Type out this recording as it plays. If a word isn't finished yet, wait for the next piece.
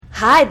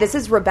Hi, this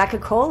is Rebecca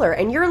Kohler,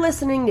 and you're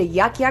listening to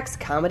Yuck Yucks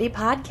Comedy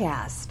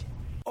Podcast.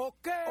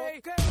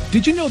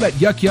 Did you know that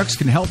Yuck Yucks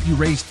can help you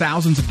raise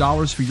thousands of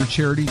dollars for your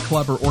charity,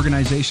 club, or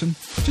organization?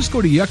 Just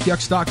go to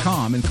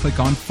yuckyucks.com and click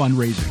on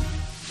fundraising.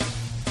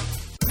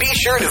 Be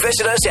sure to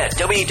visit us at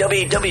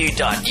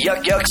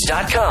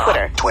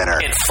www.yuckyucks.com. Twitter.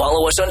 And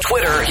follow us on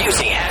Twitter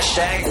using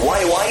hashtag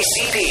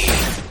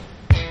YYCP.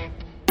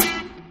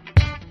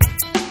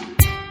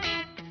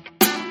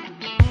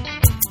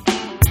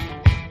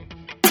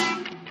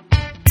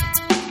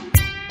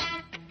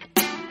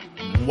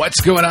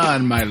 What's going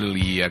on, my little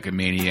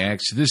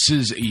Yuckamaniacs? This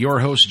is your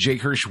host,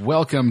 Jake Hirsch.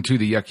 Welcome to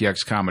the Yuck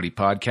Yucks Comedy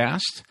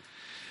Podcast.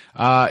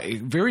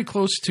 Very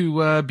close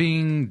to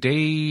being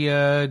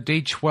day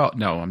 12.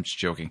 No, I'm just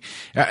joking.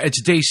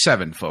 It's day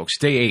 7, folks.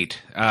 Day 8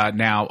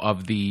 now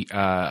of the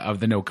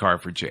no car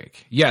for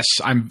Jake. Yes,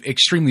 I'm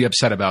extremely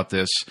upset about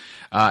this.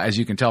 As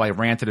you can tell, I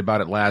ranted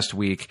about it last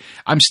week.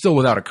 I'm still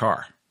without a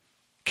car.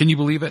 Can you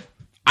believe it?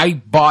 I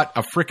bought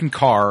a freaking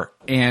car,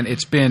 and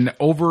it's been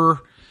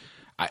over.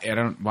 I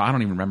don't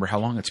even remember how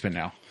long it's been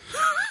now.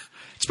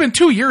 It's been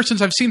 2 years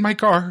since I've seen my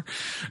car.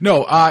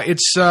 No,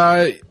 it's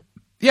been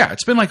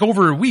like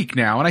over a week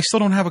now, and I still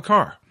don't have a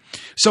car.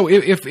 So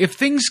if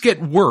things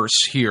get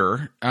worse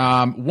here,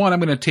 one, I'm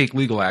going to take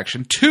legal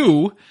action.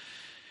 2,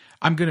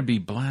 I'm going to be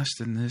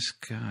blasting this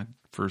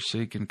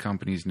godforsaken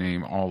company's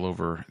name all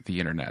over the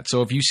internet.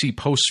 So if you see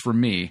posts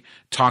from me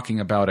talking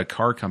about a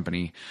car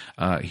company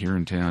here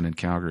in town in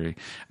Calgary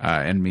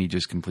and me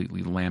just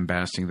completely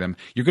lambasting them,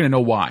 you're going to know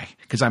why,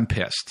 because I'm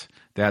pissed.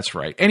 That's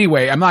right.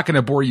 Anyway, I'm not going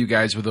to bore you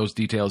guys with those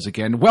details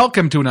again.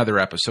 Welcome to another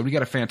episode. We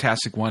got a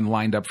fantastic one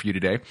lined up for you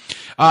today.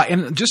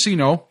 And just so you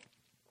know,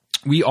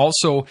 we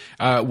also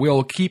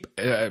will keep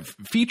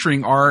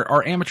featuring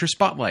our amateur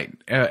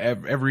spotlight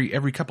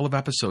every couple of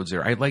episodes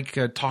there. I like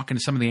talking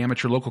to some of the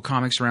amateur local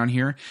comics around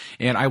here,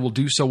 and I will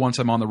do so once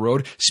I'm on the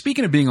road.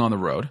 Speaking of being on the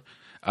road,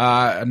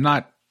 I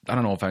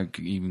don't know if I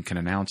even can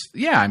announce.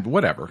 Yeah,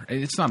 whatever.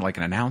 It's not like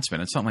an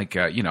announcement. It's not like,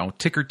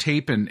 ticker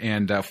tape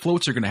and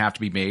floats are going to have to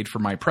be made for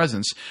my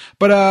presence.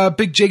 But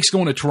Big Jake's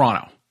going to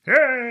Toronto.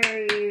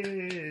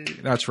 Hey!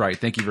 That's right.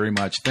 Thank you very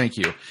much. Thank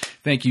you.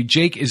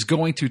 Jake is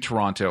going to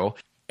Toronto.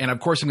 And, of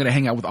course, I'm going to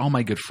hang out with all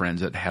my good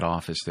friends at head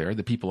office there,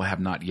 the people I have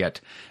not yet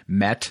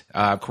met.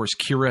 Of course,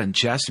 Kira and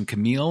Jess and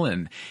Camille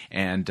and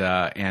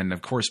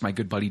of course, my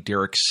good buddy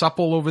Derek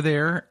Supple over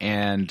there.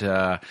 And,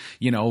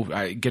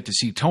 I get to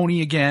see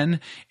Tony again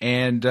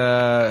and,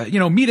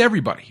 meet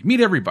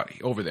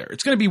everybody over there.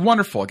 It's going to be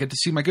wonderful. I get to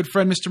see my good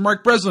friend, Mr.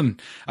 Mark Breslin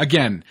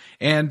again.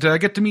 And I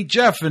get to meet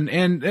Jeff and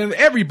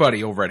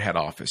everybody over at head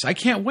office. I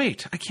can't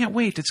wait.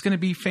 It's going to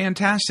be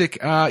fantastic.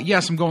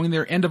 Yes, I'm going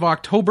there end of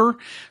October.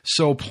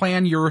 So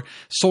plan your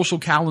social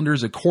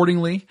calendars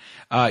accordingly.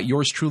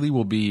 Yours truly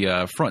will be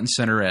front and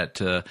center at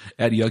Yuck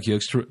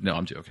Yucks. No,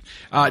 I'm joking.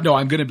 No,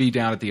 I'm going to be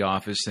down at the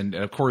office, and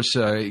of course,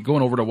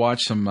 going over to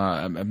watch some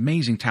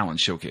amazing talent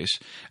showcase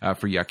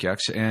for Yuck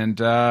Yucks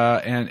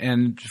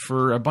and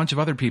for a bunch of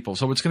other people.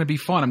 So it's going to be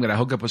fun. I'm going to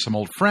hook up with some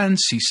old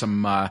friends, see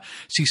some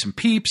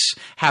peeps,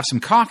 have some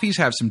coffees,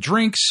 have some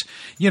drinks.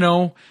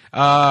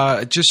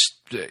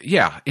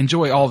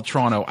 Enjoy all of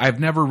Toronto.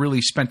 I've never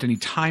really spent any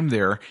time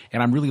there,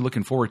 and I'm really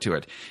looking forward to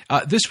it.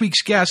 This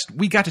week's guest,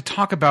 we got to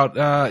talk about,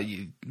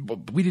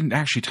 we didn't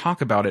actually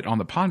talk about it on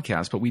the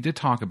podcast, but we did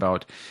talk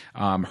about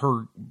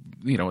her,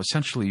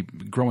 essentially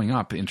growing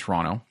up in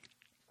Toronto.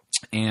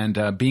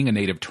 And being a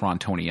native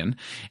Torontonian,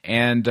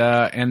 and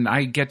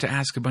I get to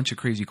ask a bunch of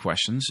crazy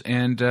questions,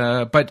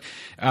 but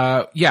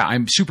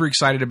I'm super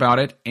excited about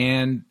it,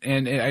 and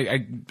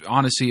I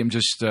honestly am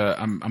just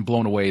I'm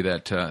blown away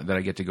that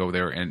I get to go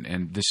there,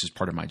 and this is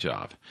part of my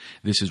job.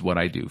 This is what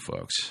I do,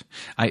 folks.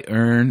 I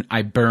earn,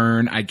 I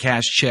burn, I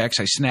cash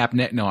checks, I snap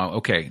net. No,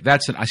 okay,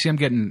 that's it. I see. I'm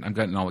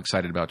getting all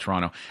excited about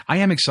Toronto. I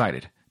am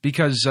excited.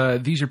 Because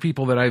these are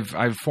people that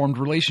I've formed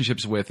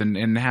relationships with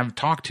and have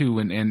talked to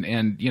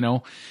and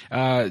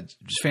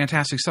just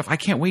fantastic stuff. I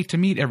can't wait to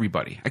meet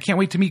everybody. I can't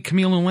wait to meet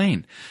Camille and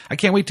Lane. I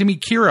can't wait to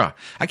meet Kira.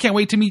 I can't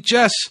wait to meet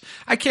Jess.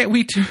 I can't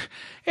wait to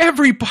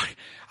everybody.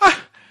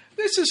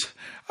 This is,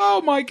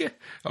 oh my God.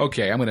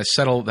 Okay, I'm going to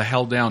settle the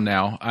hell down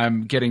now.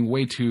 I'm getting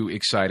way too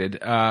excited.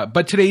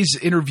 But today's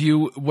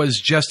interview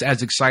was just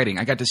as exciting.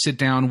 I got to sit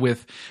down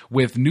with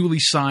newly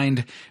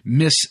signed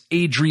Miss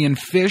Adrienne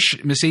Fish.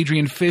 Miss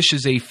Adrienne Fish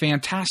is a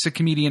fantastic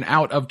comedian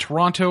out of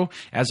Toronto,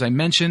 as I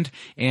mentioned,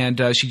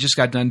 and she just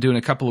got done doing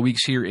a couple of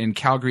weeks here in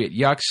Calgary at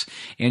Yucks,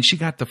 and she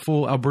got the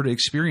full Alberta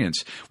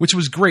experience, which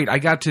was great. I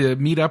got to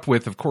meet up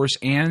with, of course,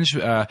 Ange,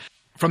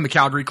 from the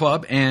Calgary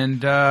Club,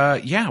 and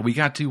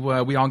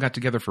we all got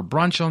together for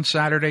brunch on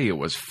Saturday. It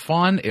was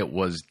fun. It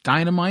was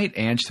dynamite.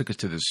 Ange took us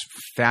to this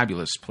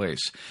fabulous place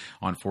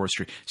on 4th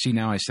Street. See,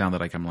 now I sound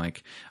like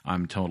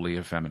I'm totally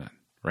effeminate,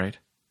 right?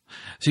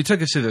 So you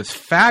took us to this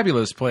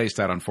fabulous place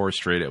out on 4th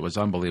Street. It was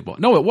unbelievable.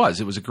 No, it was.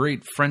 It was a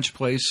great French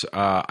place.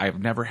 I've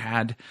never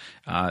had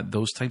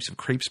those types of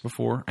crepes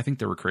before. I think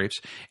there were crepes,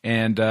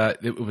 and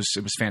it was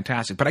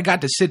fantastic. But I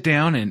got to sit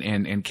down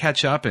and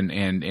catch up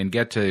and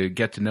get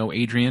to know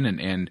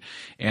Adrienne,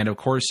 and of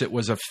course it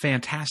was a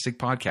fantastic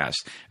podcast.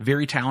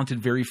 Very talented,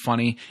 very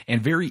funny,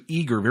 and very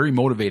eager, very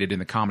motivated in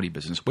the comedy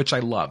business, which I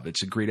love.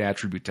 It's a great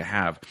attribute to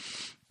have.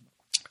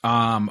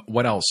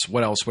 What else?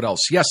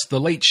 Yes, the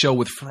late show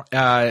with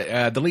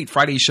the late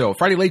Friday show.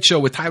 Friday Late Show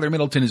with Tyler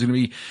Middleton is going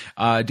to be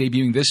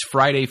debuting this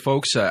Friday,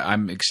 folks.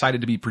 I'm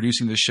excited to be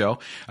producing this show.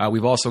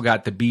 We've also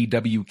got the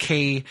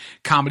BWK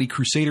Comedy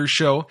Crusader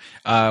show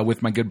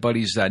with my good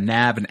buddies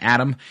Nav and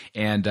Adam,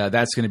 and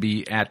that's going to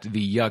be at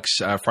the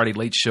Yucks Friday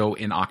Late Show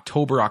in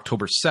October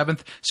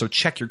 7th. So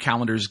check your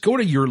calendars. Go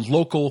to your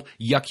local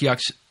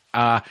Yucks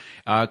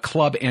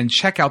club and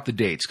check out the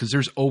dates, because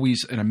there's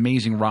always an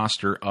amazing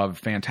roster of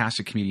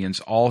fantastic comedians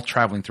all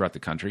traveling throughout the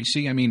country.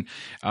 See, I mean,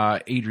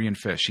 Adrienne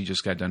Fish, she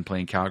just got done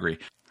playing Calgary.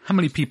 How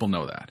many people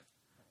know that?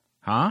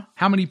 Huh?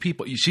 How many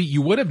people? You see,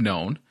 you would have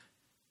known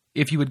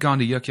if you had gone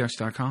to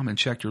yuckyucks.com and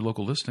checked your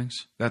local listings.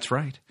 That's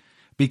right.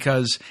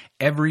 Because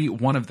every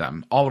one of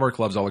them, all of our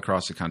clubs all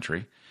across the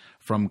country,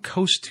 from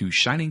coast to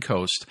shining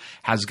coast,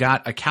 has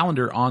got a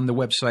calendar on the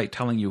website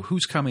telling you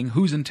who's coming,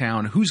 who's in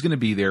town, who's going to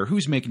be there,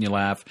 who's making you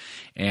laugh,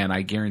 and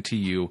I guarantee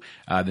you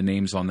the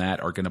names on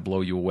that are going to blow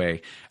you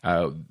away.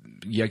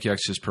 Yuck Yucks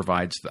just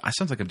provides – it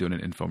sounds like I'm doing an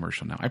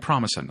infomercial now. I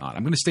promise I'm not.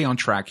 I'm going to stay on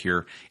track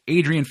here.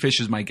 Adrienne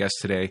Fish is my guest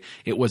today.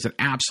 It was an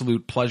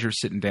absolute pleasure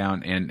sitting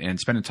down and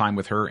spending time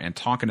with her and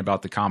talking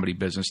about the comedy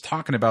business,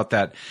 talking about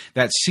that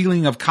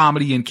ceiling of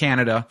comedy in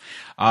Canada,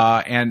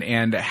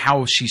 and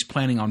how she's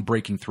planning on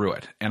breaking through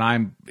it. And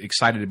I'm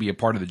excited to be a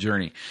part of the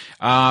journey.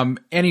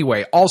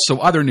 Anyway, also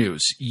other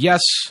news. Yes,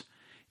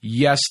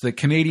 the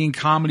Canadian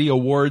Comedy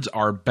Awards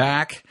are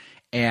back,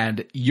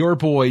 and your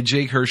boy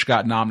Jake Hirsch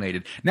got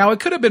nominated. Now, it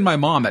could have been my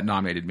mom that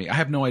nominated me. I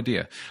have no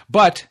idea.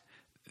 But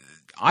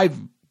I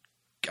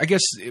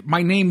guess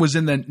my name was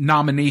in the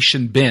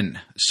nomination bin,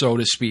 so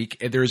to speak.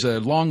 There's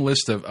a long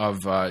list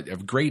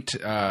of great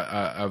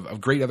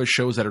other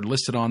shows that are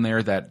listed on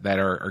there that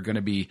are going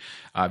to be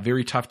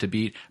very tough to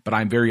beat. But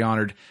I'm very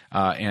honored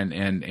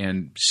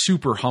and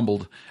super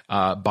humbled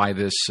by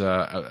this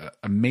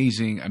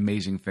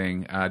amazing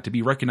thing to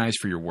be recognized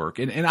for your work.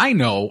 And I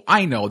know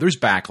there's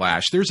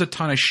backlash. There's a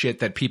ton of shit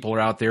that people are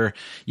out there,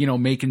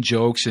 making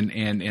jokes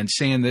and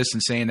saying this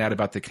and saying that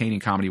about the Canadian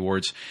Comedy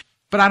Awards.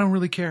 But I don't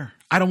really care.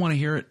 I don't want to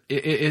hear it.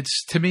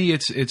 It's to me,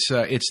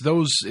 it's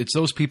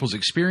those people's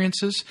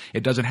experiences.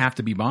 It doesn't have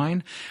to be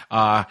mine.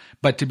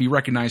 But to be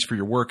recognized for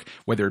your work,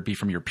 whether it be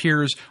from your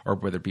peers or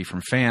whether it be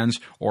from fans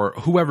or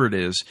whoever it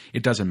is,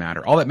 it doesn't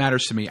matter. All that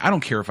matters to me, I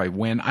don't care if I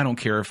win. I don't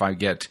care if I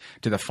get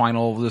to the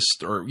finalist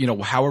or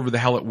however the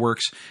hell it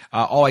works.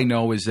 All I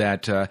know is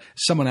that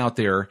someone out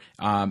there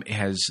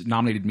has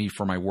nominated me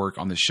for my work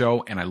on the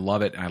show, and I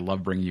love it. And I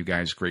love bringing you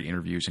guys great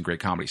interviews and great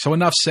comedy. So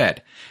enough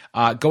said.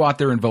 Go out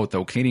there and vote,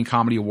 though. Canadian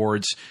Comedy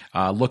Awards.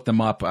 Look them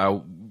up.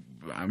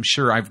 I'm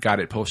sure I've got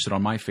it posted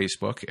on my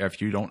Facebook. If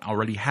you don't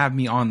already have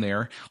me on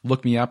there,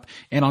 look me up.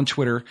 And on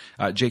Twitter,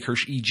 Jake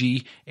Hirsch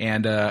EG.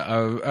 And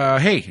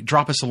hey,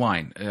 drop us a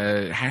line.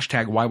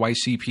 Hashtag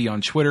YYCP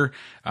on Twitter.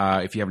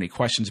 If you have any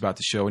questions about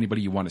the show,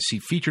 anybody you want to see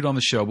featured on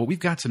the show. But we've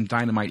got some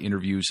dynamite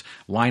interviews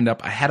lined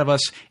up ahead of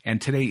us. And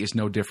today is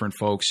no different,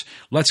 folks.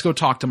 Let's go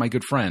talk to my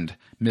good friend,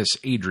 Miss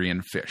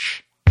Adrienne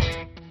Fish.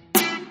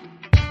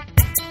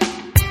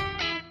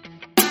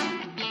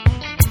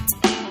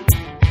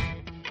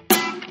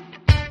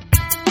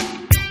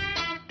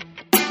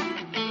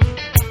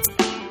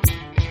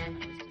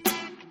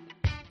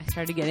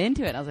 Started to get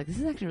into it. I was like, this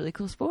is actually a really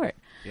cool sport.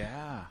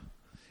 Yeah.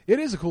 It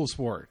is a cool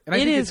sport. And I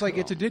think it's like,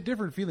 it's a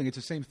different feeling. It's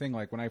the same thing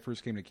like when I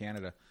first came to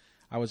Canada.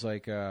 I was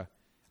like, I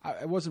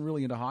wasn't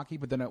really into hockey,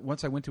 but then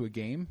once I went to a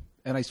game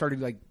and I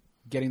started like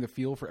getting the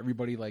feel for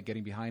everybody like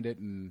getting behind it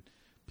and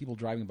people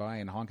driving by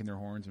and honking their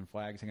horns and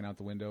flags hanging out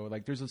the window.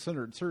 Like there's a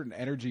certain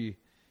energy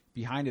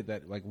behind it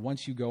that like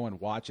once you go and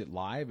watch it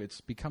live,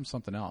 it's become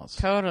something else.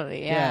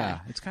 Totally, yeah.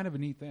 It's kind of a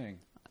neat thing.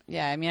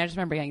 Yeah, I mean, I just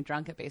remember getting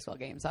drunk at baseball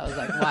games. I was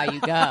like, why you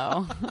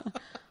go?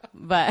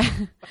 But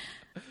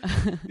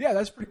yeah,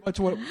 that's pretty much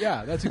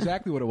that's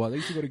exactly what it was. I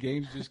used to go to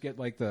games, just get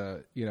like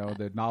the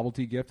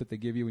novelty gift that they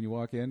give you when you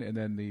walk in, and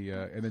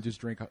then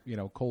just drink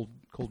cold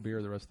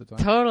beer the rest of the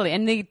time. Totally,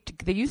 and they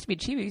used to be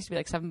cheap. It used to be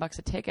like $7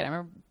 a ticket. I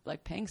remember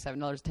like paying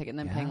 $7 a ticket and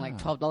then paying like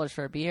 $12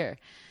 for a beer.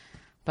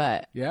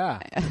 But you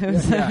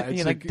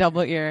like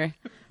double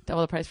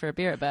the price for a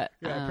beer. But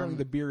apparently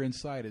the beer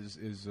inside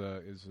is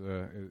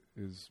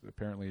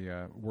apparently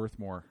worth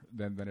more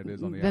than it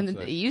is on the outside. Than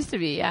it used to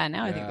be. Yeah,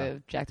 now I think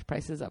they've jacked the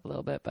prices up a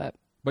little bit. But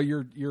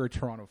you're a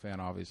Toronto fan,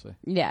 obviously.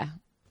 Yeah.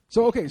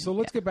 So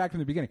let's get back from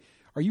the beginning.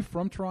 Are you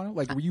from Toronto?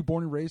 Like, were you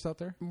born and raised out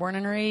there? Born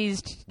and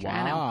raised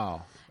Toronto.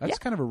 Wow, that's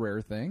kind of a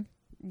rare thing.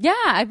 Yeah,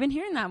 I've been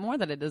hearing that more,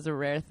 that it is a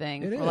rare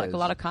thing. It is. Like a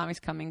lot of comics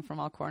coming from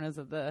all corners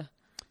of the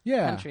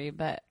country,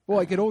 but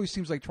like it always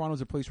seems like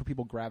Toronto's a place where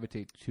people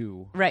gravitate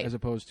to, right? As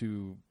opposed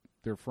to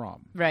they're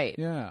from. Right.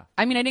 Yeah.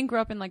 I mean, I didn't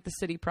grow up in like the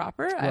city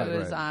proper. I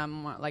was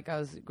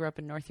right. grew up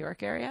in North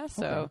York area,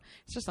 so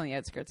it's just on the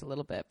outskirts a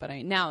little bit. But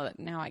now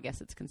I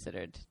guess it's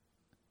considered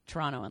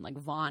Toronto, and like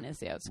Vaughan is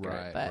the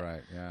outskirt.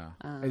 Right, yeah.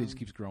 It just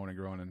keeps growing and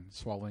growing and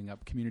swallowing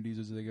up communities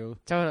as they go.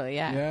 Totally,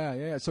 yeah.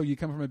 Yeah. So you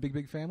come from a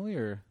big family,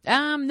 or?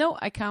 No,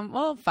 I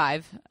come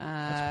 5,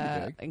 That's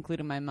pretty big.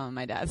 including my mom and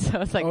my dad.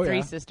 So it's like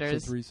 3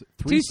 sisters. So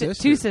Two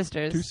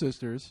sisters. 2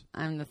 sisters.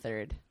 I'm the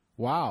third.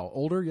 Wow.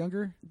 Older,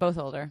 younger? Both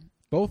older.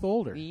 Both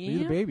older. Yeah.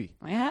 You're the baby.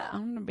 Yeah,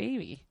 I'm the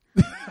baby.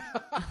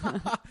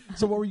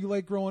 So what were you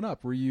like growing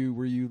up? Were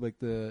you like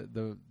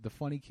the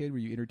funny kid? Were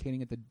you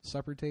entertaining at the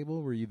supper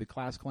table? Were you the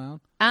class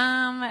clown?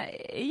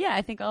 Yeah,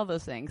 I think all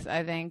those things.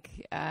 I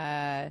think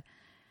I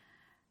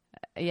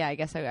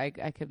guess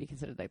I could be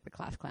considered like the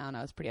class clown.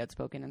 I was pretty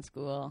outspoken in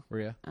school.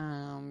 Were you?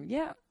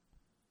 Yeah.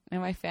 In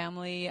my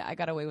family, I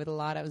got away with a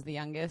lot. I was the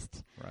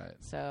youngest. Right.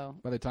 So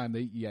by the time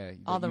you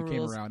came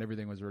around,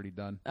 everything was already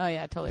done. Oh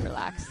yeah, totally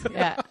relaxed.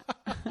 Yeah.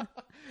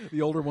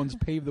 The older ones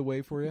paved the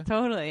way for you?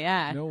 Totally,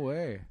 yeah. No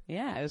way.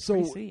 Yeah, it was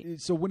pretty sweet.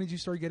 So when did you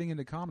start getting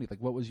into comedy?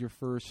 Like, what was your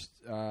first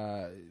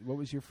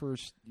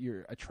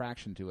your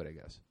attraction to it, I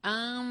guess?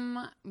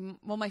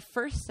 Well, my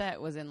first set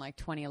was in like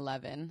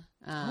 2011.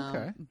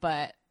 Okay.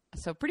 But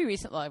so pretty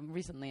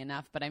recently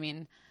enough. But I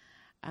mean,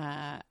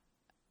 I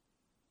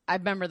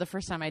remember the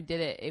first time I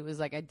did it. It was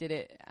like I did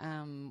it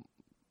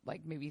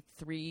like maybe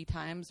 3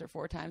 times or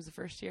 4 times the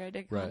first year I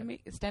did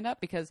stand up,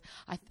 because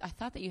I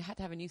thought that you had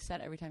to have a new set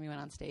every time you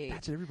went on stage.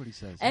 That's what everybody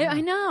says. I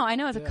know.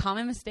 It's a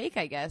common mistake,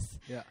 I guess.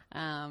 Yeah.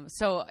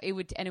 So it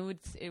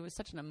was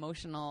such an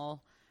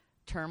emotional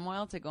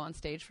turmoil to go on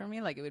stage for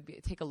me. Like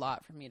it'd take a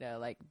lot for me to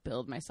like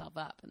build myself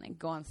up and then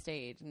go on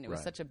stage, and it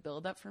was such a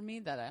build up for me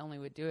that I only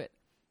would do it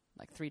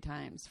like 3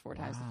 times, 4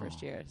 times the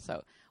first year.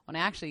 So when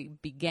I actually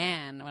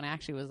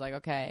was like,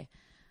 okay,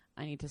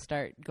 I need to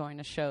start going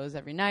to shows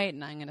every night,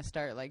 and I'm going to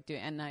start like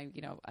and I'm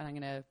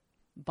going to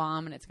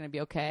bomb, and it's going to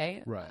be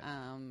okay. Right.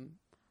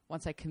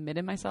 Once I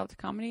committed myself to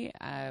comedy,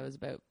 I was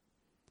about,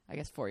 I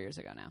guess, 4 years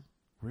ago now.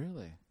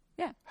 Really?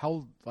 Yeah.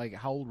 How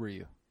old were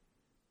you?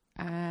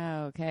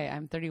 Okay.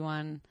 I'm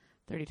 31,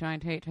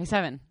 32,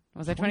 27.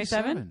 Was I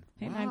 27? Wow.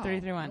 29,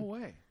 33, 1. No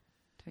way.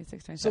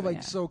 26,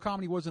 27, So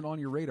comedy wasn't on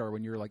your radar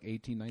when you were like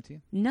 18,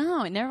 19?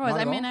 No, it never was.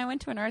 Not at I mean, all? I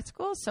went to an art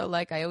school, so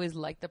like I always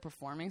liked the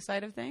performing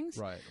side of things.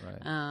 Right.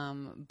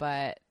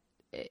 But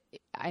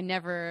I was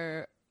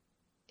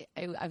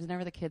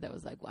never the kid that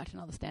was like watching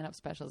all the stand-up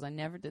specials. I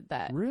never did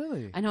that.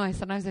 Really? I know.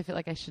 Sometimes I feel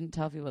like I shouldn't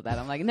tell people that.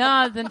 I'm like, no,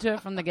 I was into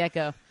it from the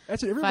get-go.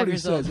 That's what everybody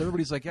says.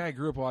 Everybody's like, yeah, I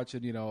grew up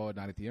watching, Night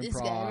at the This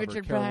guy, Improv or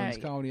Richard Caroline's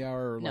Pryor. Comedy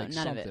Hour or No, like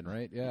none of something, it.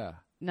 right? Yeah.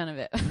 None of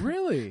it.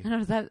 Really? I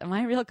don't know, am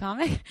I a real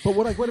comic? But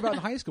what about in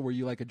high school? Were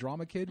you like a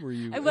drama kid? Were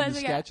you I was, into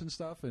sketch and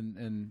stuff,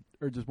 and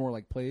or just more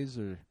like plays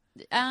or?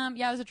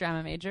 Yeah, I was a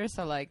drama major,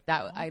 so like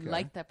that. Okay. I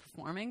liked that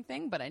performing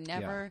thing, but I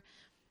never,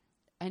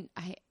 and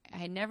I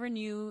never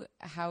knew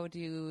how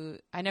to.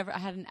 I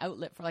had an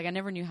outlet for, like, I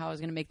never knew how I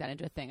was going to make that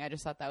into a thing. I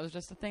just thought that was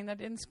just a thing that I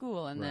did in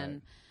school, and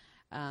then,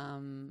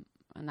 and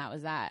that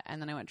was that. And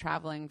then I went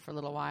traveling for a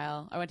little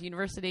while. I went to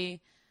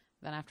university.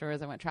 Then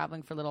afterwards, I went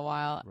traveling for a little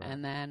while,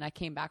 and then I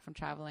came back from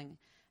traveling,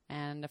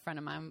 and a friend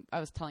of mine, I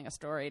was telling a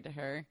story to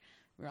her.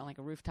 We were on like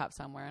a rooftop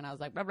somewhere, and I was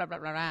like, blah, blah, blah,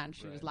 blah, blah, and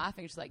she was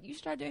laughing. She's like, you should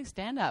start doing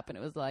stand-up. And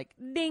it was like,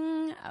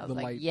 ding. I was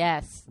like,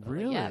 yes.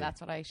 Really? Yeah,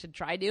 that's what I should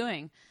try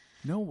doing.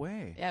 No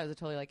way. Yeah, it was a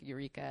totally like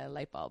eureka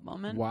light bulb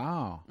moment.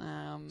 Wow.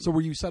 So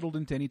were you settled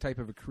into any type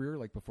of a career,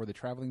 like before the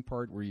traveling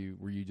part? Were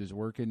you just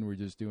working? Were you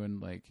just doing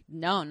like?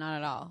 No, not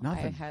at all.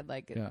 Nothing. I had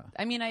like,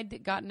 I mean,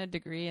 gotten a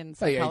degree in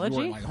psychology.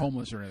 You weren't like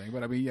homeless or anything,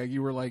 but I mean,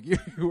 you were like, you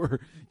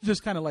were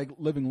just kind of like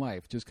living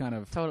life, just kind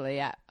of. Totally,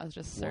 yeah. I was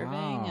just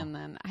serving, and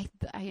then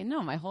I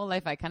know my whole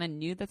life I kind of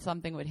knew that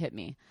something would hit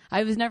me.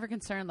 I was never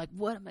concerned like,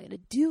 what am I going to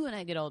do when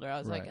I get older? I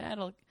was like,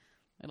 it'll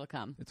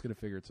come. It's going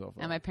to figure itself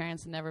out. And my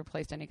parents never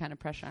placed any kind of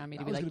pressure on me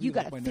to be like, you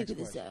got to figure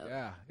this out.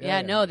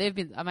 Yeah. No, they've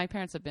been. My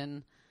parents have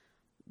been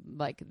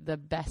like the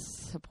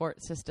best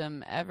support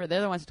system ever.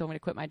 They're the ones who told me to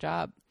quit my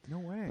job. No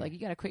way. Like, you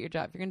got to quit your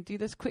job. If you're going to do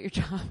this, quit your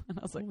job. And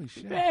I was like, holy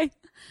shit. Okay.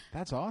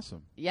 That's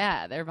awesome.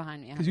 Yeah, they're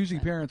behind me. Because usually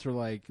parents are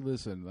like,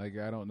 listen, like,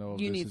 I don't know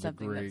if you this need is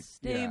something a great, that's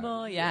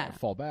stable. Yeah.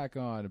 fall back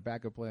on, a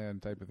backup plan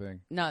type of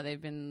thing. No,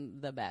 they've been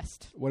the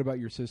best. What about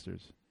your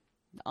sisters?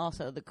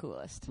 Also the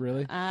coolest.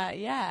 Really?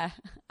 Yeah.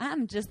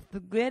 I'm just the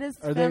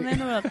greatest family in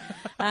the world.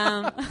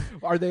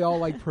 Are they all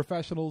like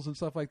professionals and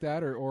stuff like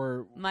that,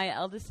 or? My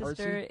eldest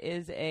sister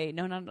is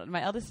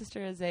my eldest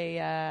sister is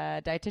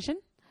a dietitian.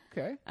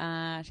 Okay.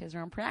 She has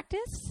her own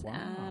practice.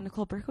 Wow.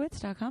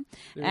 NicoleBerkowitz.com.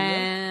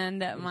 And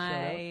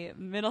my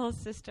middle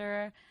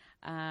sister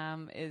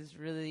is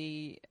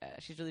really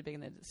she's really big in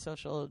the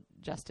social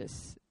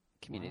justice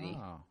community.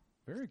 Wow.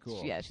 Very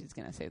cool. She's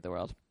gonna save the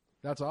world.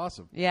 That's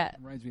awesome. Yeah. It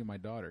reminds me of my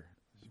daughter.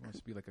 She wants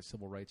to be like a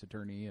civil rights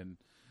attorney and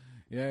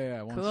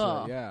wants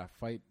cool. to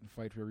fight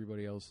for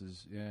everybody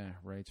else's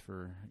rights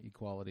for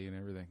equality and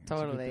everything.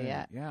 Totally,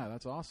 yeah. Yeah,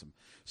 that's awesome.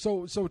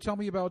 So tell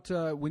me about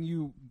when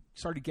you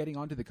started getting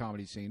onto the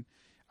comedy scene.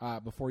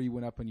 before you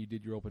went up and you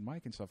did your open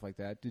mic and stuff like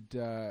that, did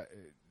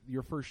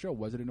your first show,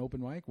 was it an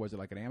open mic? Was it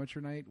like an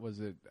amateur night?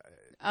 Was it?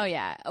 Oh,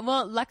 yeah.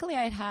 Well, luckily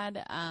I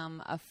had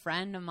a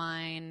friend of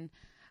mine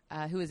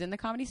who was in the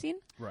comedy scene.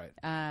 Right.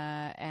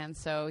 And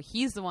so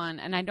he's the one,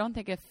 and I don't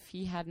think if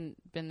he hadn't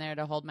been there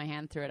to hold my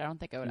hand through it, I don't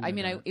think I would. I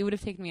mean, it would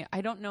have taken me,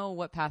 I don't know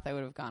what path I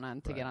would have gone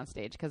on to get on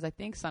stage, because I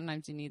think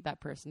sometimes you need that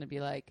person to be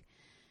like,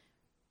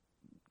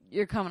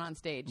 you're coming on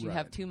stage. You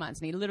have 2 months.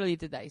 And he literally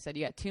did that. He said,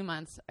 you got 2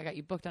 months. I got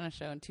you booked on a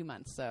show in 2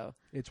 months. So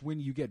it's when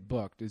you get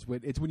booked. It's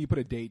when you put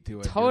a date to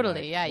it. Totally.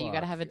 Like, yeah. fuck. You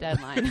got to have a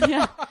deadline.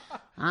 Yeah.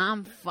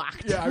 I'm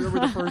fucked. Yeah. I remember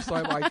the first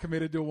time I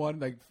committed to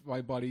one, like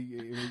my buddy,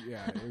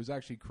 it was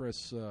actually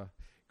Chris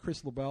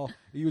LaBelle.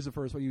 He was the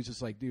first one. He was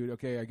just like, dude,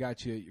 okay, I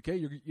got you.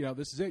 Okay.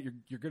 This is it.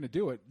 You're going to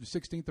do it the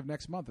 16th of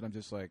next month. And I'm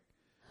just like,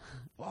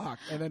 fuck.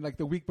 And then like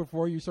the week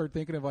before you start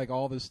thinking of like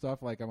all this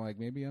stuff, like I'm like,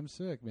 maybe I'm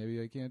sick,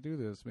 maybe I can't do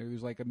this, maybe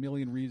there's like a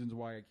million reasons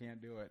why I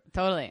can't do it.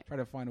 Totally. Try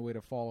to find a way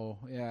to follow,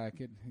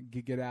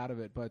 get out of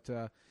it. But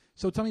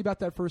so tell me about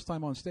that first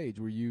time on stage.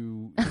 Were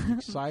you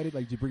excited?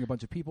 Like, did you bring a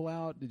bunch of people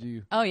out? Did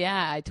you? Oh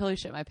yeah, I totally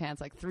shit my pants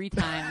like 3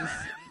 times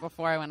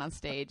before I went on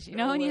stage. You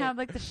know when you have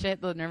like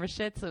the nervous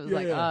shit, so it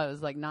was it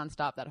was like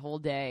nonstop that whole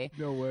day.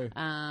 No way.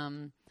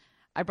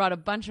 I brought a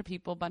bunch of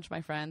people, a bunch of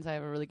my friends. I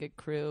have a really good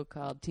crew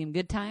called Team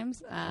Good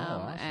Times.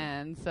 Awesome.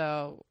 And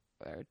so,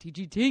 or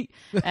TGT.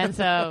 And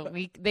so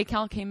they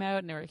all came out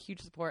and they were a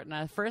huge support. And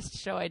the first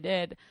show I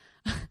did,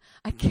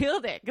 I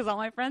killed it because all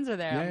my friends are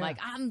there. Yeah. I'm like,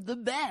 I'm the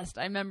best.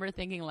 I remember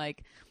thinking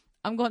like,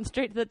 I'm going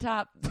straight to the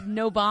top,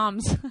 no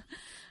bombs.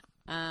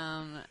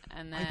 And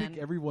then I think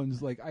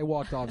everyone's like, I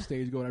walked off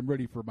stage going, I'm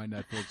ready for my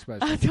Netflix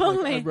special.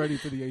 Totally. Like, I'm ready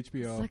for the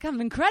HBO. It's like,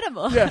 I'm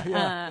incredible.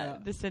 Yeah.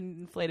 This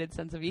inflated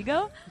sense of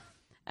ego.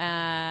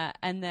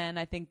 And then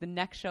I think the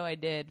next show I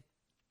did,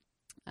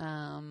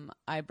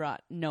 I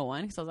brought no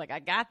one because I was like, I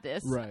got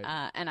this. Right.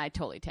 And I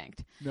totally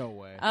tanked. No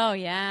way. Oh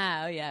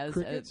yeah. It was,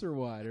 Crickets or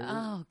what?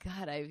 Oh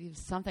God, it was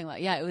something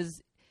like it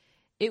was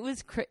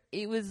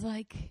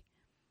like.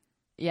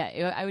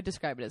 Yeah, I would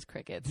describe it as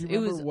crickets. Do you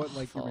remember it was what awful.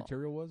 like your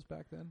material was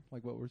back then?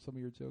 Like what were some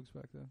of your jokes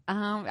back then?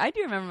 I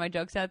do remember my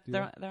jokes out.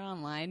 They're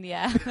online.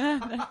 Yeah,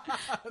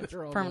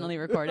 They're all permanently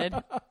recorded.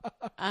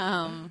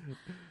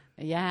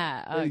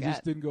 Yeah. Oh, it God.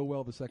 just didn't go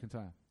well the second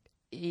time.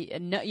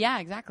 No, yeah,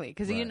 exactly.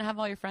 Because you Right. didn't have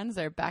all your friends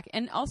there back.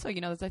 And also,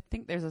 I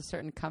think there's a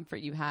certain comfort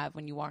you have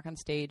when you walk on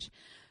stage,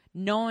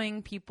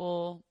 knowing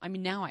people. I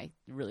mean, now I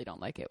really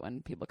don't like it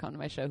when people come to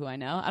my show who I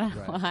know. I don't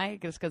know why,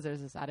 just because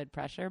there's this added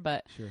pressure.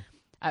 But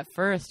at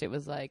first, it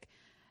was like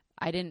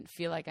I didn't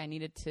feel like I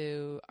needed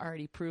to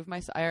already prove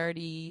myself.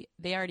 They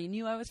already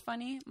knew I was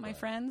funny, my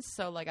friends.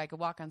 So like I could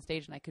walk on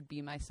stage and I could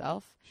be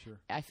myself. Sure.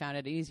 I found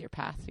it an easier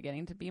path to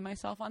getting to be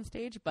myself on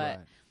stage.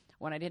 But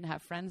when I didn't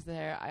have friends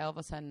there, I all of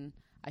a sudden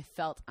I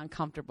felt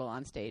uncomfortable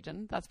on stage,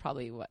 and that's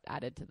probably what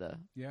added to the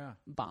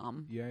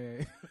bomb.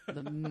 Yeah.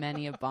 The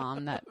many a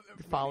bomb that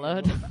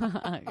followed.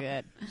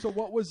 Good. So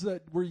what was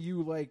that? Were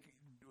you like?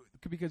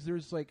 Because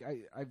there's like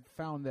I've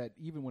found that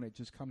even when it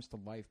just comes to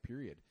life,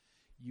 period,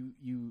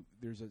 you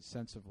there's a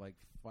sense of like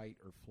fight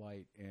or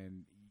flight,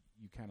 and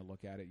you kind of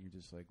look at it and you're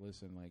just like,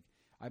 listen, like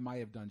I might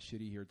have done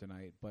shitty here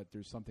tonight, but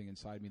there's something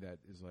inside me that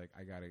is like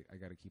I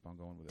gotta keep on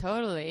going with it.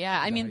 Totally,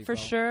 yeah. I mean, for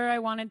sure, I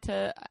wanted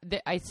to.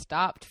 I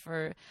stopped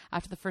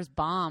after the first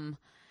bomb,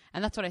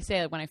 and that's what I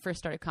say. Like, when I first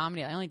started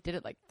comedy, I only did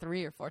it like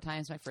 3 or 4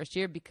 times my first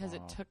year because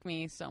it took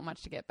me so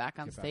much to get back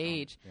on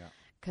stage.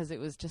 Because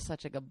it was just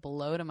such like a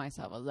blow to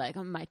myself. I was like,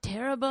 am I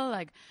terrible?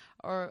 Like,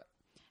 or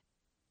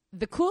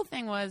the cool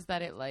thing was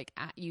that it like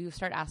you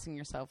start asking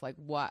yourself like,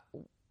 what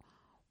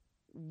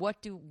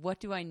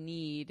do I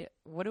need?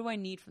 What do I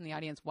need from the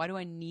audience? Why do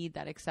I need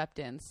that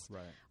acceptance?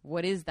 Right.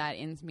 What is that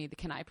in me?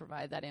 Can I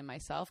provide that in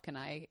myself? Can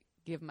I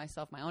give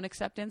myself my own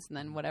acceptance? And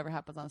then whatever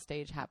happens on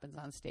stage happens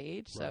on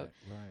stage. So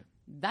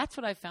that's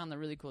what I found the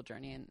really cool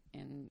journey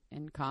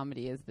in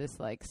comedy is this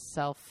like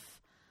self,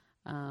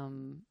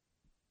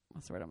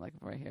 what's the word I'm looking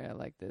for here?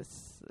 Like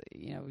this,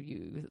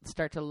 you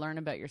start to learn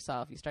about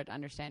yourself. You start to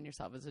understand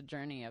yourself as a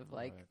journey of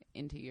like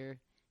into your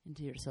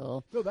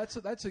soul. No, that's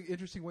an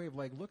interesting way of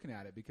like looking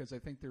at it, because I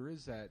think there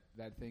is that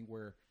thing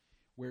where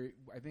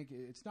I think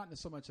it's not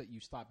so much that you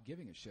stop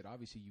giving a shit.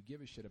 Obviously, you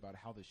give a shit about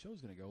how the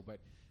show's going to go, but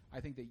I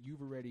think that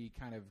you've already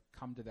kind of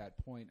come to that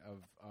point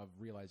of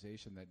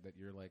realization that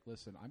you're like,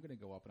 listen, I'm going to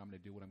go up and I'm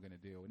going to do what I'm going to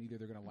do, and either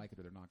they're going to like it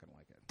or they're not going to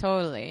like it.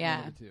 Totally,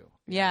 yeah.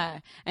 Yeah,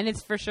 and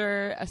it's for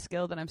sure a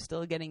skill that I'm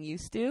still getting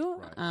used to.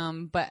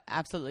 Right. But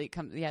absolutely,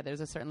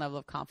 there's a certain level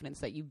of confidence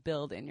that you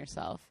build in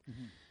yourself.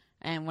 Mm-hmm.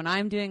 And when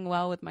I'm doing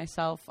well with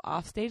myself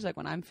off stage, like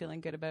when I'm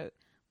feeling good about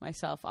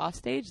myself off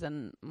stage,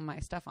 then my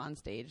stuff on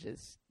stage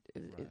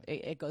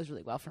it goes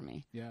really well for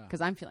me. Yeah, because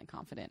I'm feeling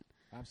confident.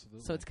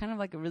 Absolutely. So it's kind of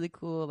like a really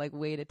cool like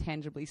way to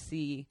tangibly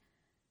see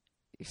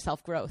your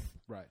self growth.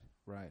 Right.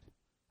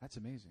 That's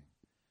amazing.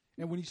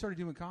 And when you started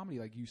doing comedy,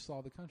 like you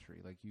saw the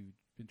country, like you've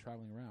been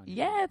traveling around.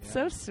 Yeah, it's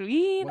so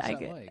sweet. What's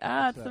that like?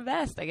 It's the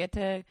best.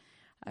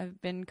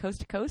 I've been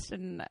coast to coast,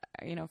 and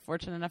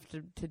fortunate enough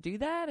to do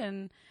that,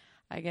 and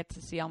I get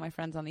to see all my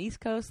friends on the East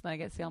Coast, and I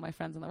get to see all my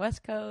friends on the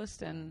West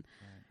Coast, and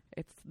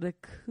it's the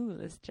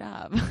coolest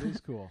job. It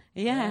is cool.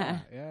 Yeah.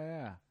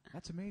 Yeah.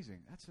 That's amazing.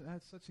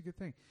 That's such a good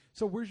thing.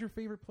 So where's your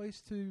favorite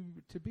place to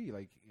be?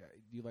 Like,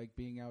 do you like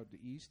being out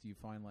east? Do you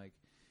find like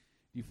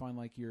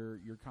your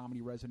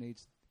comedy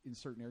resonates in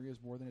certain areas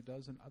more than it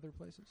does in other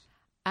places?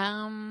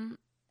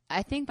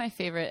 I think my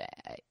favorite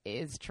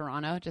is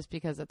Toronto, just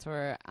because that's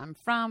where I'm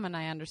from, and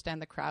I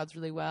understand the crowds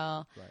really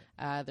well.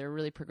 Right. They're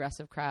really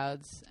progressive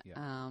crowds,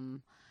 Yeah.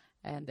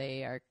 and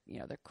they are,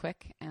 they're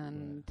quick,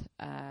 and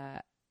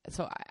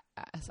so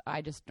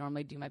I just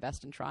normally do my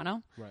best in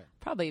Toronto. Right.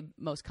 Probably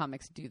most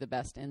comics do the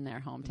best in their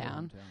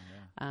hometown.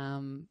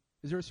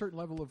 Is there a certain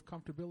level of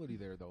comfortability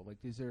there, though? Like,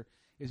 is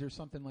there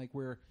something like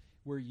where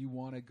you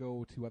want to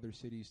go to other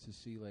cities to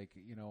see, like,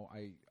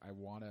 I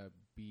want to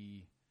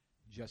be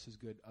just as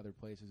good other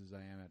places as I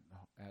am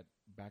at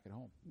back at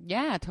home?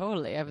 Yeah,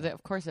 totally.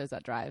 Of course, there's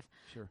that drive.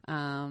 Sure.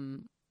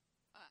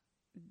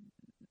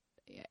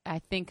 I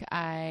think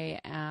I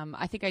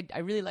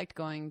really liked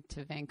going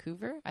to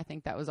Vancouver. I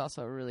think that was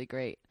also a really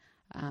great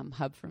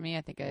hub for me.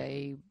 I think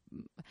I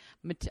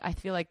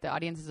feel like the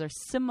audiences are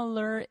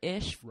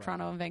similar-ish, Right.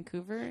 Toronto and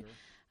Vancouver,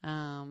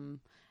 Sure.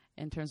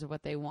 in terms of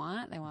what they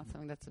want. They want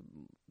something that's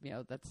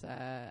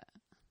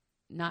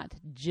not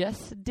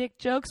just dick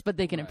jokes, but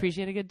they can Right.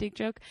 appreciate a good dick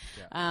joke.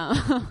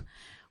 Yeah.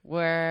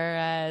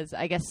 Whereas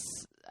I guess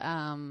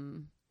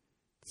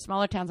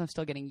smaller towns I'm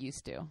still getting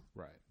used to.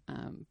 Right.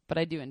 But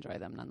I do enjoy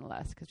them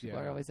nonetheless, because people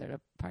Yeah. are always there to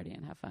party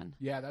and have fun.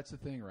 Yeah, that's the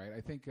thing, right? I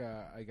think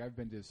I've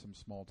been to some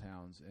small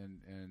towns,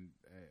 and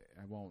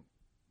I won't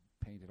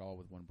paint it all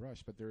with one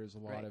brush, but there is a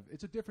lot Right. of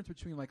it's a difference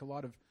between like a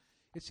lot of.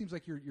 It seems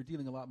like you're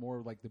dealing a lot more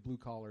with like the blue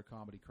collar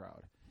comedy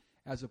crowd,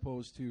 as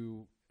opposed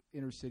to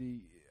inner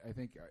city. I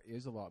think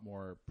is a lot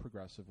more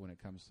progressive when it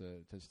comes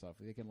to stuff.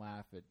 They can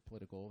laugh at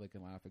political, they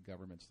can laugh at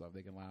government stuff,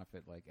 they can laugh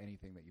at like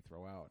anything that you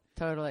throw out.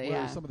 Totally,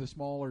 Whereas yeah. some of the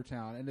smaller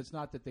town, and it's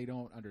not that they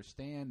don't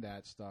understand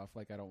that stuff.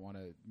 Like, I don't want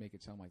to make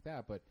it sound like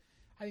that, but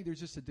I think there's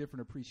just a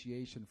different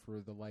appreciation for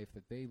the life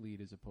that they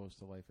lead as opposed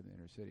to life in the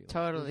inner city. Like,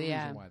 Totally, there's a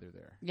yeah. reason why they're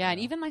there. Yeah, and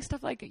even like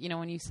stuff like,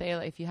 when you say,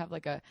 like, if you have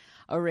like a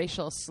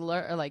racial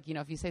slur, or like,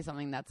 if you say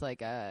something that's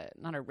like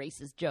not a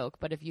racist joke,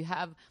 but if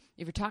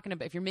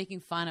you're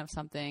making fun of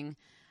something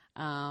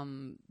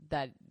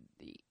that,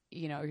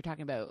 you're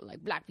talking about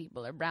like black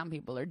people or brown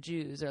people or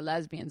Jews or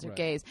lesbians or Right.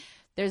 gays,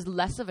 there's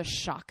less of a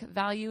shock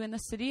value in the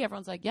city.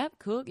 Everyone's like, yep,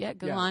 cool, yeah,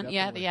 go Yeah, on.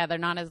 definitely. Yeah, they're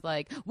not as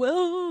like,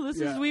 well, this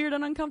Yeah. is weird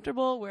and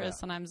uncomfortable. Whereas Yeah.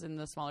 sometimes in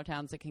the smaller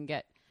towns,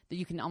 that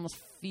you can almost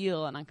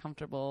feel an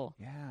uncomfortable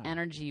Yeah.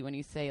 energy when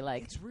you say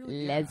like It's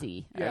really-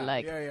 lazy Yeah. or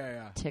like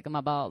Yeah. tickle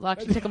my balls. Well,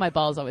 actually, tickle my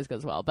balls always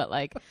goes well, but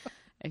like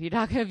if you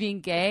talk about being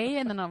gay,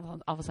 and then all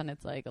of a sudden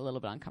it's like a little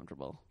bit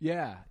uncomfortable.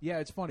 Yeah,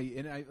 it's funny,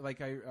 and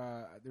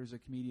there's a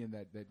comedian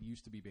that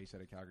used to be based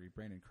out of Calgary,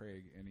 Brandon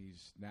Craig, and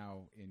he's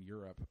now in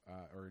Europe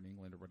or in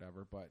England or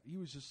whatever. But he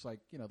was just like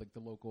like the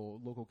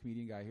local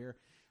comedian guy here.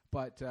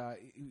 But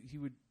he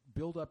would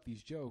build up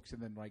these jokes, and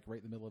then like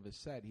right in the middle of his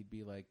set, he'd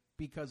be like,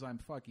 "Because I'm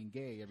fucking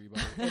gay,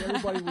 everybody," and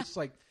everybody was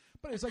like,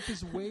 but it's like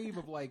this wave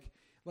of like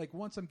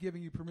once I'm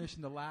giving you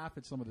permission to laugh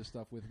at some of this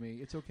stuff with me,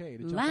 it's okay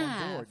to jump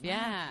on board.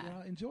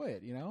 Yeah. Enjoy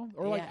it,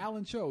 Or like Yeah.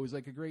 Alan Cho is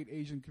like a great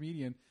Asian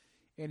comedian,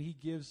 and he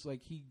gives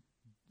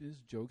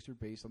his jokes are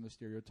based on the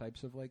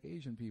stereotypes of like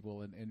Asian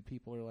people, and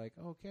people are like,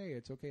 okay,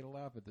 it's okay to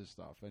laugh at this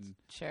stuff, and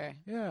Sure.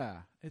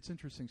 yeah, it's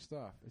interesting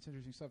stuff.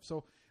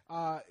 So,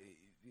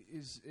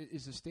 is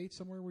the States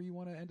somewhere where you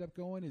want to end up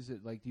going? Is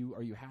it like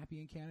are you happy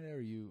in Canada?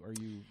 Are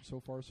you so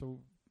far so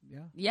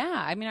yeah? Yeah,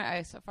 I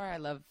mean, so far I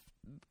love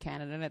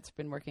Canada, and it's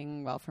been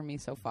working well for me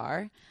so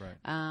far. Right.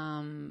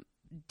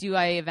 Do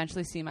I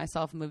eventually see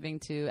myself moving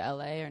to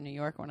LA or New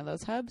York, one of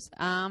those hubs?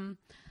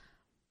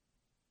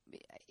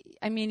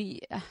 I mean,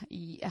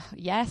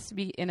 yes,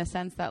 in a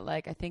sense that,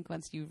 like, I think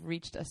once you've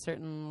reached a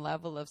certain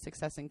level of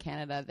success in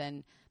Canada,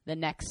 then the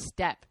next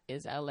step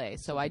is LA.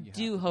 So I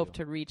do hope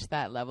to reach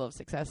that level of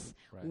success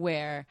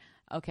where,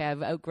 okay,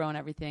 I've outgrown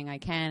everything I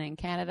can in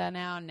Canada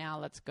now. Now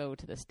let's go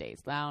to the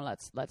States. Now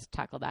let's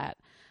tackle that.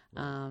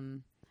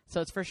 So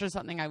it's for sure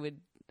something I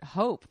would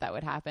hope that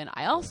would happen.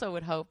 I also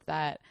would hope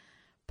that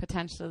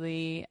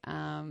potentially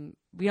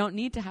we don't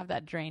need to have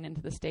that drain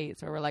into the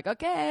States where we're like,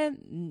 okay,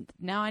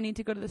 now I need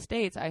to go to the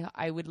States.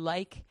 I would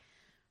like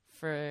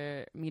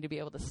for me to be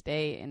able to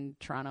stay in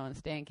Toronto and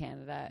stay in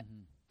Canada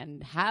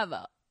and have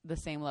the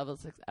same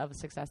levels of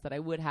success that I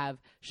would have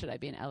should I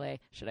be in LA,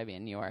 should I be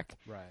in New York.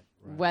 Right.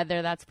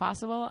 Whether that's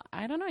possible,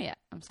 I don't know yet.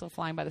 I'm still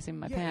flying by the seat of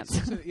my pants.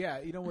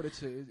 You know what?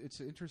 It's an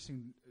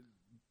interesting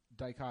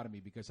dichotomy,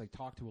 because I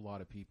talk to a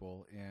lot of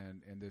people,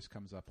 and this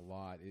comes up a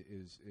lot,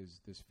 is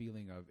this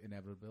feeling of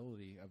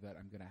inevitability of that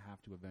I'm going to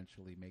have to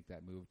eventually make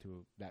that move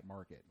to that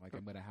market. Like,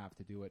 I'm going to have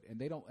to do it. And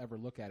they don't ever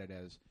look at it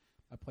as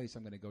a place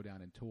I'm going to go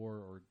down and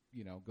tour or,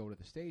 go to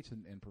the States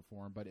and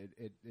perform, but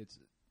it's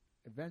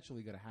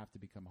eventually going to have to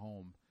become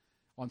home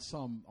on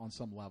some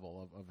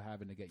level of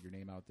having to get your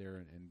name out there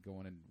and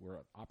going and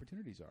where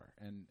opportunities are.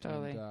 And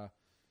totally.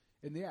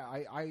 And yeah,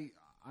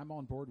 I'm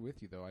on board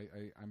with you though.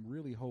 I'm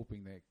really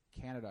hoping that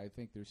Canada. I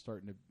think they're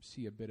starting to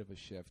see a bit of a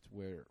shift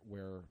where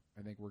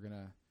I think we're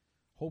gonna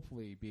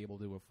hopefully be able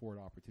to afford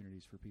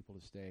opportunities for people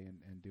to stay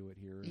and do it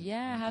here.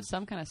 Yeah, have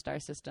some kind of star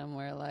system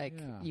where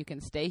you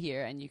can stay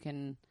here and you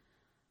can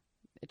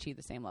achieve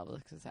the same level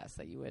of success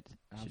that you would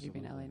should you be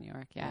in LA, New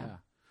York. Yeah.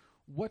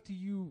 What do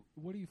you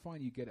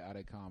find you get out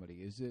of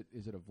comedy? Is it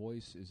a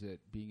voice? Is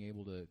it being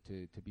able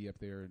to be up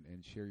there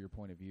and share your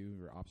point of view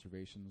or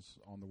observations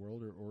on the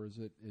world, or is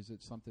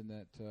it something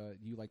that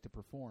you like to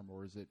perform,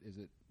 or is it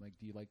like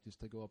do you like just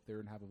to go up there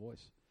and have a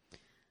voice?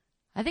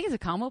 I think it's a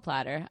combo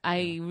platter.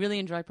 I really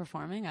enjoy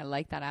performing. I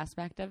like that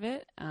aspect of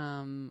it,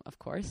 of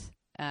course.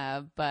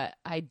 But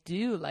I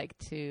do like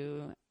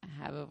to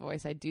have a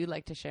voice. I do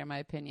like to share my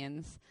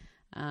opinions.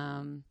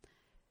 And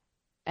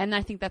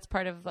I think that's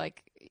part of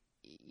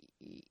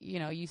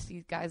you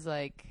see guys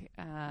like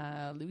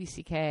Louis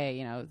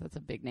C.K., that's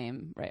a big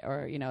name, right?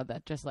 Or,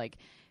 that just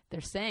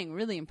they're saying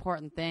really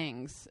important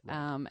things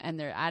and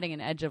they're adding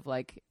an edge of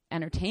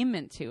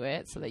entertainment to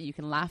it so that you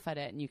can laugh at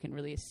it and you can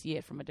really see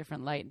it from a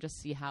different light and just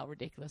see how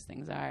ridiculous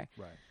things are.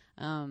 Right.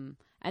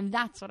 And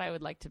that's what I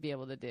would like to be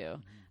able to do.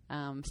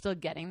 Still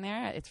getting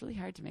there. It's really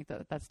hard to make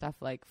that stuff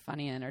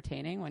funny and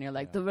entertaining when you're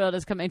the world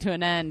is coming to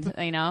an end,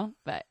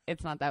 but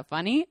it's not that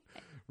funny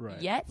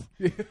yet.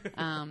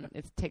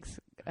 It takes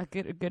a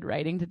good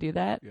writing to do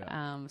that.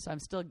 Yeah. So I'm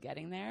still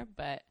getting there,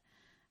 but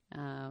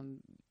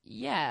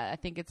I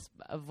think it's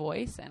a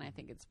voice, and I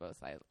think it's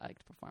both. I like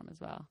to perform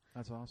as well.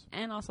 That's awesome.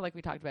 And also, like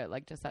we talked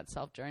about, just that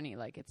self journey.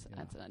 It's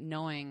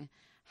knowing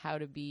how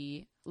to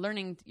be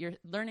learning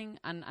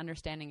and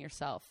understanding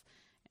yourself.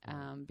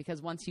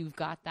 Because once you've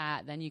got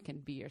that, then you can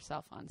be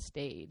yourself on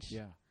stage.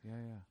 Yeah.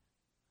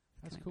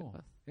 That's cool.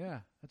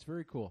 Yeah, that's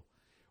very cool.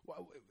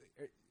 Well,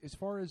 as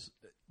far as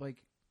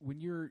when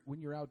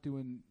you're out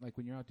doing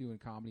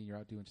comedy, you're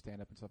out doing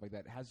stand up and stuff like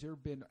that, has there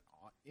been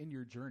in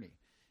your journey,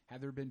 have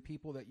there been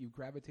people that you've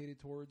gravitated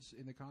towards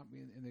in the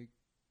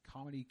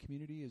comedy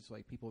community, is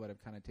people that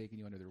have kind of taken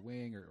you under their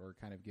wing or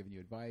kind of given you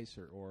advice,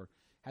 or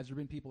has there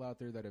been people out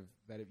there that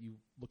you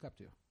look up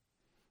to?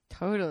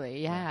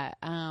 Totally, yeah.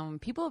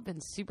 People have been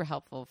super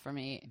helpful for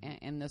me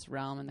in this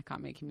realm, in the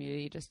comedy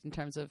community, just in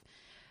terms of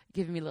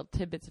giving me little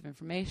tidbits of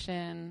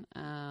information.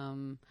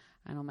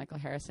 I know Michael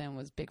Harrison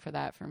was big for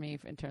that for me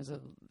in terms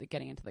of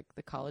getting into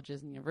the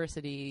colleges and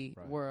university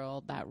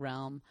world, that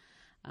realm.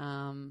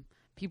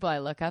 People I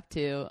look up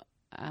to,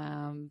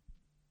 there's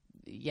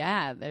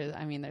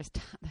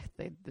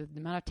the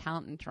amount of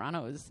talent in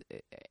Toronto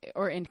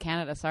or in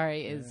Canada,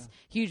 is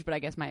huge, but I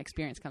guess my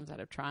experience comes out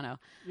of Toronto.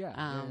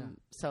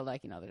 So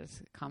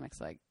there's comics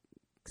like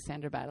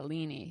Sandra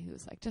Battellini,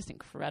 who's just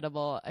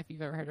incredible. If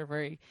you've ever heard of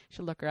her, you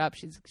should look her up.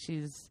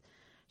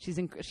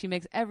 She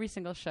makes every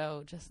single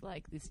show just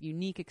this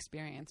unique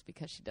experience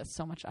because she does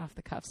so much off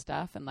the cuff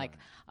stuff, and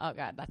oh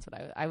God, that's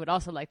what I would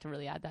also like to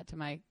really add that to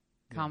my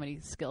comedy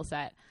skill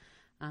set.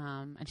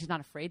 And she's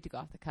not afraid to go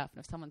off the cuff.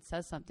 And if someone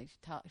says something, she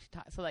talks.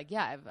 So I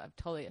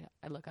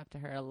look up to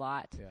her a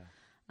lot. Yeah.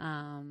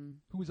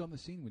 Who was on the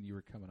scene when you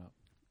were coming up?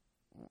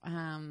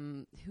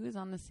 Who is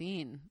on the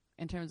scene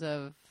in terms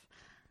of?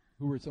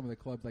 Who were some of the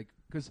clubs?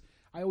 Because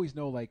I always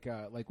know,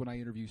 when I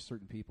interview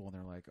certain people, and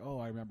they're like, "Oh,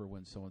 I remember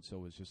when so and so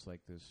was just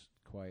this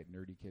quiet,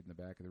 nerdy kid in the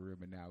back of the room,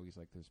 and now he's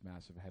this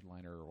massive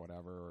headliner or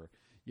whatever." Or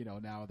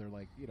now they're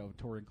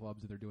touring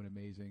clubs and they're doing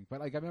amazing.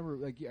 But I remember,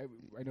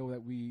 I know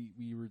that we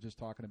were just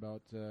talking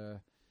about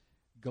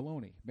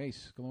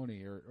Mace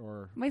Galone,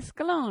 or Mace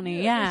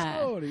Galone,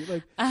 yeah. Mace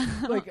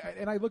Galone.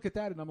 And I look at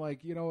that and I'm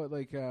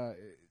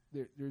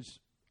there's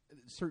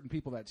certain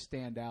people that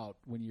stand out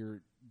when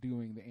you're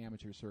doing the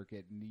amateur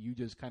circuit, and you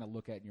just kind of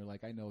look at it and you're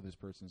I know this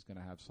person's going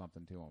to have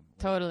something to them.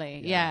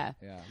 Totally, yeah.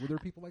 Were there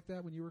people like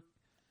that when you were?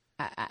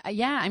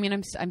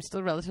 I'm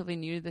still relatively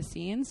new to the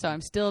scene, so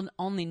I'm still it's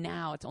only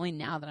now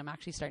that I'm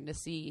actually starting to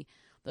see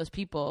those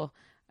people,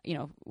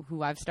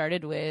 who I've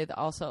started with,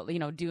 also,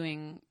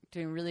 doing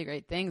really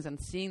great things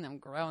and seeing them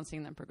grow and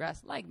seeing them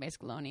progress, like Mace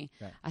Galone.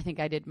 Yeah. I think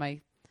I did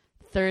one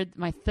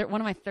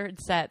of my third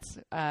sets.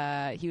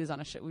 He was on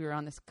a show. We were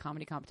on this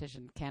comedy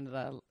competition,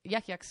 Canada,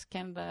 Yuck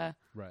Canada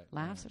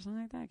Laughs or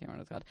something like that. I can't remember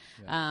what it's called.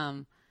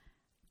 Yeah.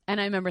 And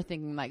I remember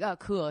thinking oh,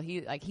 cool.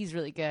 He's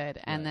really good.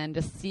 And then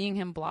just seeing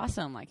him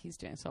blossom, he's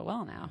doing so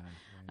well now.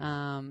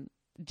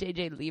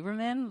 JJ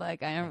Lieberman, I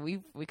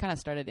remember we kind of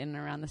started in and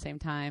around the same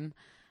time,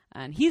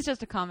 and he's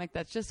just a comic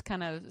that's just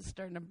kind of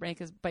starting to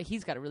break but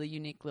he's got a really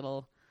unique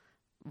little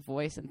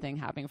voice and thing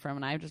happening for him.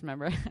 And I just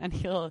remember, and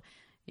he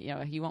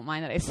won't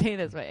mind that I say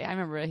this, but I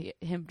remember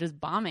him just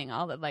bombing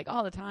all the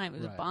time.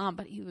 It was a bomb,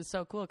 but he was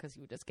so cool because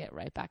he would just get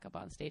right back up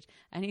on stage,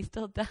 and he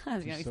still does.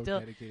 He's so still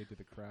dedicated to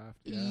the craft.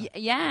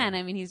 Yeah,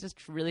 and he's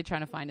just really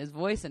trying to find his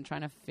voice and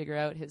trying to figure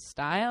out his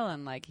style,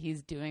 and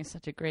he's doing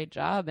such a great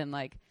job, and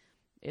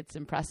it's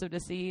impressive to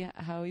see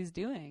how he's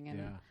doing.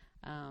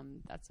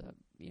 And that's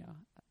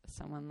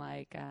someone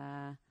like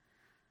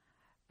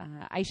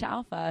Aisha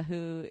Alpha,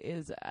 who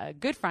is a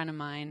good friend of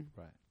mine.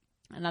 Right.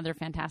 another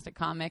fantastic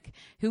comic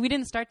who we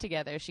didn't start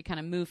together. She kind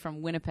of moved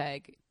from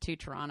Winnipeg to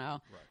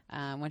Toronto.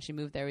 Right. When she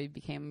moved there, we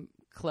became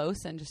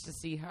close, and just to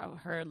see how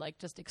her like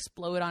just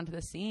explode onto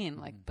the scene,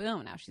 like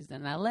boom, now she's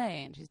in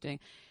LA and she's doing,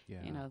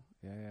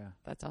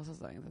 that's also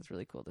something that's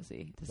really cool to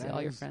see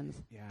all your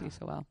friends do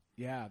so well.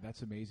 Yeah,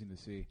 that's amazing to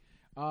see.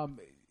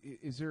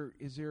 Is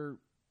there?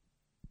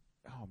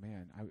 Oh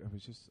man, I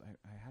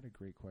had a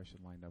great question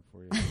lined up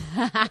for you.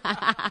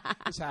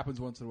 This happens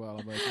once in a while.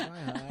 I'm like,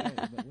 hi,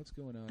 what's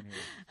going on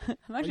here?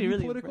 I'm actually Are you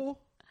really political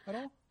at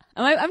all?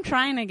 I'm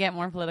trying to get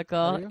more political.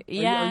 Are you?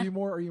 Yeah. Are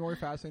you more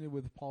fascinated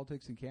with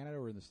politics in Canada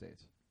or in the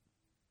States?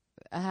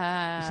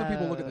 Some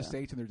people look at the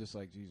States and they're just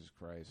like, Jesus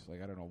Christ,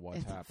 like I don't know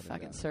what's happening. It's a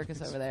fucking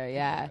circus over there.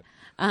 Yeah.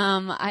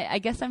 I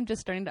guess I'm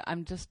just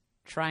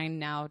trying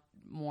now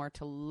more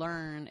to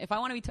learn. If I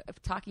want to be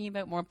talking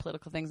about more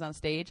political things on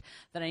stage,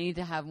 then I need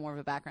to have more of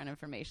a background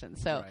information.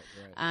 So right.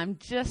 I'm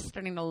just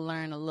starting to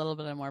learn a little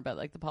bit more about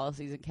like the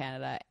policies in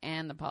Canada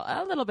and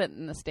a little bit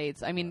in the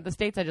States. I mean, the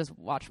States I just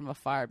watch from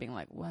afar being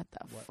like, what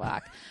the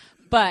fuck?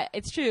 But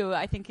it's true.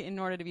 I think in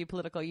order to be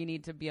political, you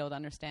need to be able to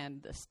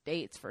understand the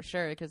States for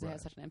sure, because it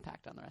has such an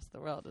impact on the rest of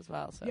the world as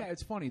well. So. Yeah,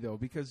 it's funny, though,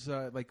 because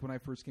like when I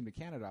first came to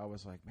Canada, I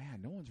was like,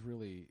 man, no one's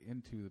really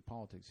into the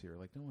politics here.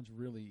 Like, no one's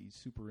really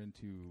super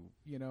into,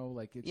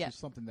 like it's just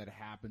something that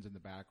happens in the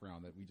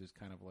background that we just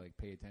kind of like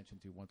pay attention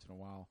to once in a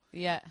while.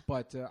 Yeah.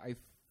 But I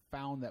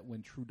found that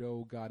when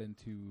Trudeau got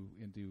into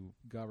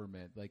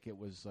government, like it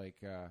was like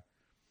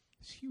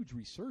this huge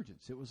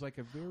resurgence. It was like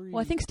a very...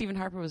 Well, I think Stephen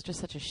Harper was just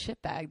such a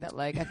shitbag that,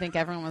 like, I think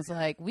everyone was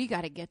like, we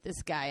got to get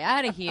this guy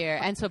out of here.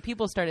 And so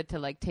people started to,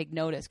 like, take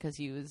notice because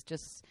he was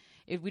just...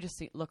 we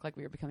just looked like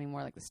we were becoming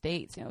more like the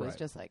States. It was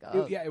just like,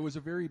 oh. It was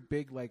a very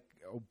big, like,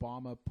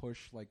 Obama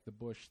push, like the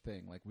Bush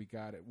thing. Like, we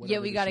got it. Yeah,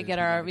 we got to get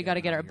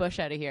our Bush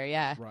out of here,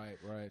 yeah.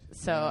 Right.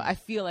 So I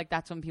feel like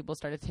that's when people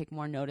started to take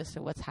more notice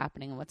of what's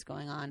happening and what's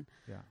going on.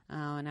 Yeah.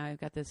 And now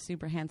we've got this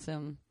super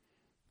handsome...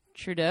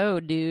 Trudeau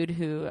dude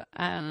who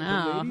I don't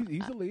know.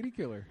 He's a lady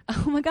killer.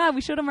 Oh my God, we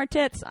showed him our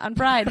tits on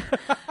Pride.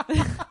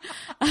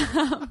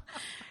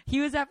 He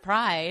was at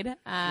Pride.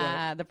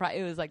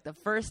 It was like the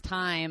first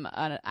time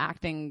an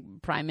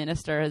acting prime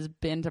minister has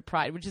been to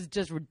Pride, which is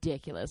just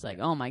ridiculous. Like,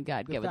 oh my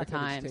God, get with the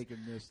times.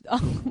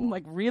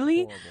 Like,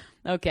 really? Horrible.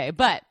 Okay,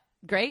 but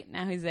great.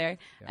 Now he's there,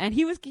 and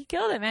he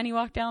killed it, man. He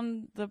walked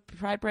down the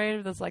Pride Parade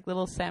with this like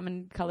little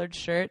salmon-colored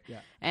shirt,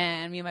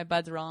 and me and my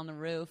buds were all on the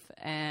roof.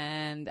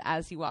 And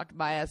as he walked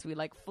by us, we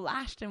like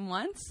flashed him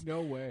once.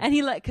 No way. And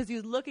he because he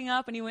was looking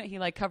up, and he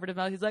like covered his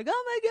mouth. He's like,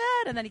 "Oh my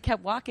God!" And then he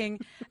kept walking,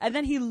 and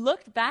then he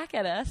looked back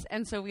at us,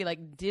 and so we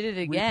like did it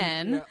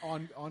again.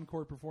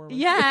 Encore performance.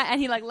 Yeah,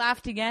 and he like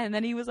laughed again, and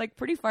then he was like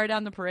pretty far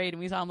down the parade, and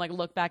we saw him like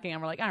look back, and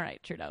we're like, "All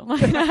right, Trudeau."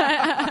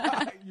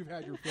 You've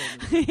had your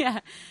film. Yeah.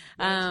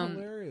 That's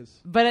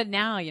hilarious. But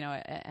now,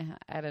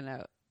 I don't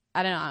know.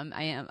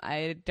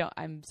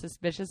 I'm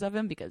suspicious of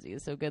him because he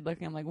is so good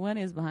looking. I'm like, what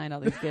is behind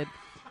all these his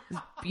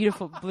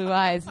beautiful blue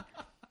eyes?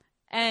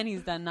 And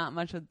he's done not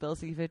much with Bill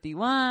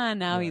C-51.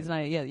 Now he's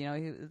not. Yeah,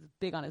 he was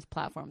big on his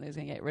platform that he's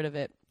going to get rid of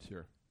it.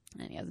 Sure.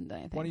 And he hasn't done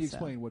anything. Why don't you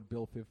explain what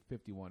Bill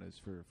 51 is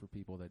for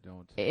people that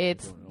don't?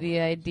 It's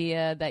the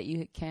idea that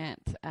you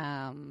can't.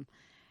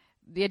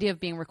 The idea of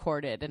being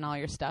recorded and all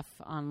your stuff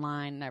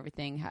online and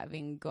everything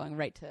going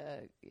right to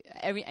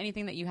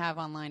anything that you have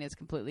online is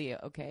completely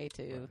okay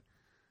to. Right.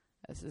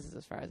 This is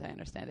as far as I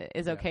understand it.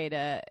 Is okay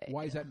to.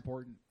 Why is that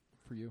important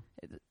for you?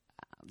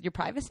 Your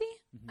privacy?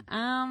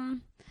 Mm-hmm.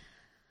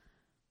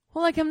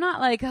 Well, like I'm not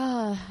like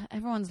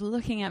everyone's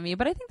looking at me,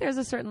 but I think there's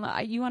a certain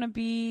you want to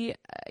be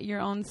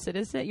your own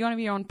citizen. You want to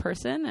be your own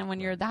person, and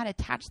when you're that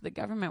attached to the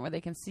government, where they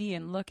can see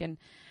and look and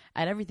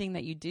at everything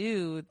that you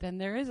do, then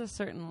there is a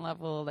certain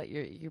level that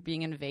you're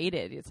being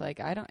invaded. It's like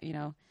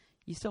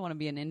you still want to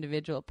be an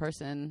individual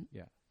person,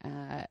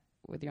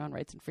 with your own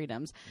rights and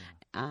freedoms,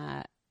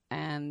 and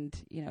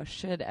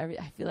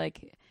I feel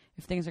like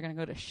if things are going to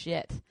go to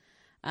shit.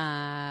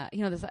 I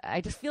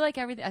just feel like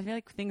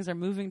things are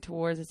moving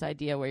towards this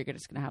idea where you're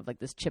just going to have like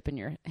this chip in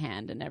your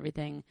hand and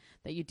everything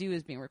that you do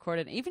is being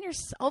recorded. And even your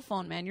cell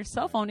phone, man, your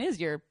cell phone is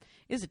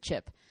a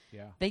chip.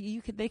 Yeah. They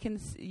can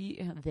see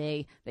and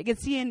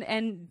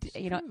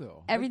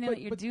everything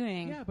that you're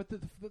doing. Yeah, but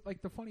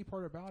the funny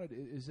part about it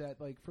is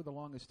that like for the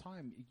longest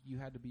time you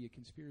had to be a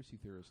conspiracy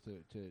theorist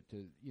to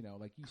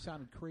like you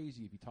sounded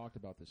crazy if you talked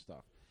about this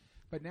stuff.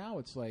 But now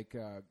it's like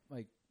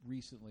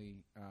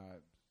recently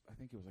I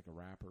think it was like a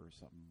rapper or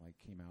something like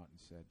came out and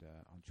said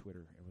on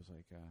Twitter, it was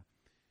like,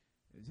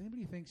 does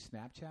anybody think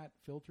Snapchat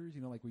filters,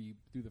 like where you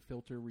do the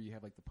filter where you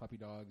have like the puppy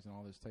dogs and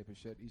all this type of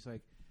shit? He's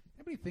like,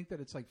 anybody think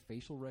that it's like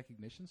facial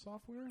recognition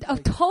software? Oh,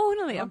 like,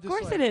 totally. Of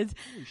course it is.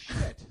 Holy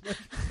shit.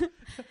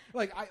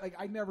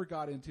 I never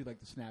got into like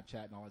the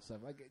Snapchat and all that stuff.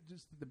 Like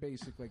just the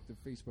basic, like the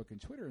Facebook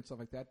and Twitter and stuff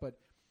like that.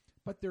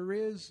 But there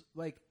is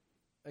like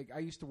I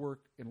used to work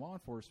in law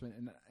enforcement,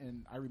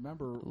 and I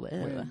remember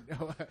I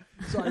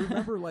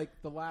remember like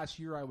the last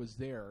year I was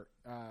there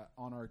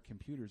on our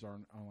computers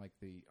on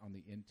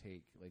the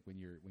intake, like when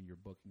you're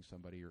booking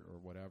somebody or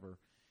whatever,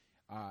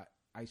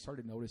 I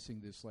started noticing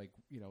this, like,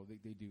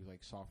 they do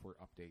like software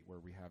update where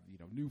we have,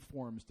 new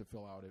forms to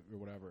fill out or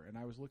whatever. And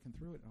I was looking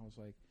through it and I was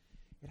like,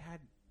 it had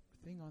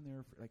a thing on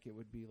there for, like, it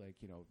would be like,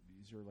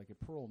 is there like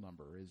a parole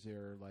number? Is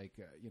there like,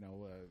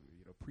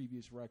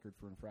 previous record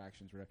for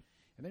infractions or whatever?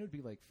 And then it would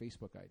be like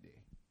Facebook ID.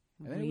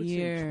 And then it would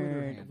say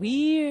Twitter handle.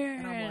 Weird.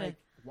 And I'm like,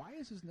 why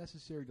is this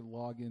necessary to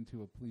log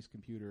into a police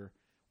computer?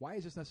 Why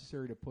is this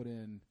necessary to put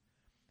in?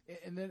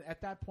 And then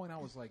at that point, I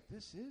was like,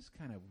 this is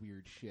kind of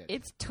weird shit.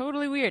 It's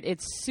totally weird.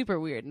 It's super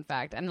weird, in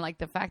fact. And like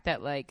the fact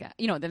that, like,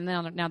 then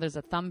now there's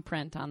a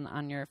thumbprint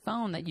on your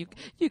phone that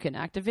you can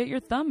activate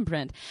your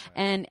thumbprint.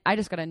 Right. And I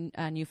just got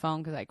a new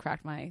phone because I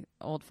cracked my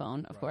old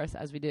phone, of course,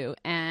 as we do.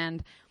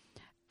 And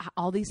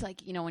all these,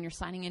 like, when you're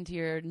signing into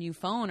your new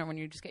phone or when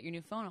you just get your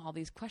new phone, all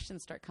these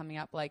questions start coming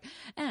up, like,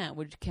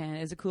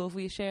 is it cool if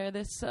we share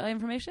this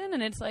information?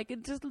 And it's like, hey,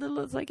 just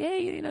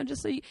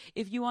so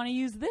if you want to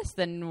use this,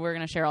 then we're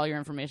going to share all your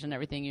information,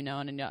 everything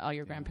and all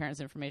your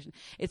grandparents' information.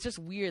 It's just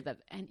weird that,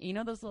 and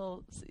those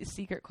little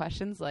secret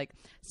questions, like,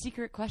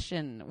 secret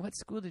question, what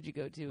school did you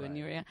go to? Right.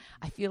 And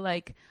I feel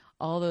like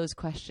all those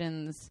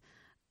questions,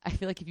 I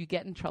feel like if you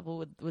get in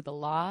trouble with the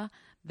law,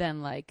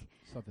 then, like,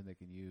 something they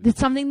can use. It's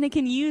something they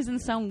can use in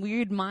some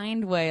weird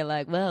mind way,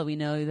 like, well, we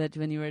know that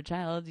when you were a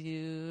child,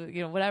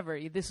 whatever.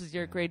 This is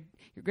your grade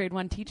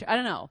 1 teacher. I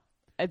don't know.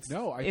 I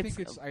think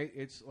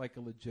it's like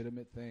a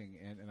legitimate thing,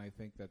 and I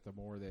think that the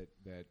more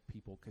that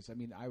people, because I'm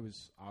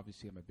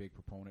a big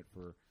proponent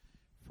for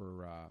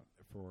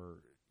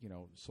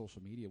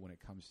social media when it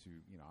comes to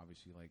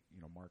obviously, like,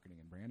 marketing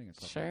and branding and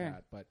stuff like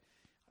that, but.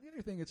 The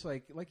other thing, it's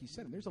like you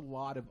said, there's a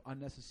lot of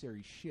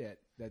unnecessary shit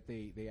that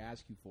they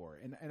ask you for.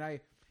 And I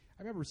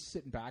remember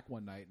sitting back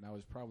one night, and I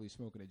was probably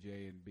smoking a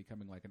J and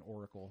becoming like an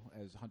oracle,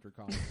 as Hunter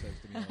Collins says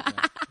to me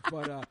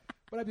all the time.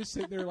 But I'm just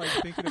sitting there, like,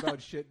 thinking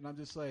about shit, and I'm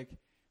just like,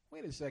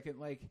 wait a second,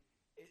 like,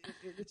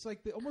 it's like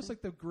almost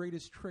like the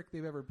greatest trick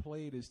they've ever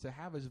played is to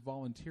have us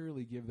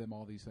voluntarily give them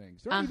all these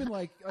things. They're not even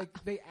like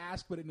they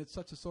ask, but in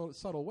such a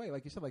subtle way.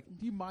 Like you said, like,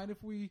 do you mind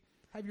if we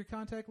have your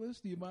contact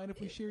list? Do you mind if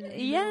we share your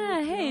email?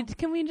 Yeah, hey,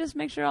 can we just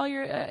make sure all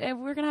your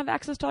we're gonna have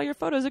access to all your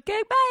photos?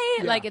 Okay, bye.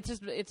 Yeah. Like, it's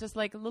just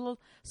like a little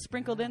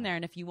sprinkled in there.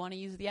 And if you want to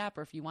use the app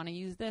or if you want to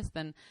use this,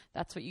 then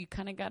that's what you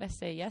kind of gotta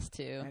say yes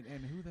to.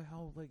 And who the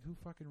hell, like, who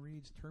fucking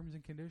reads terms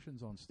and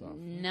conditions on stuff?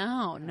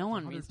 No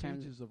one reads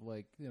terms. Pages of,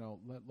 like,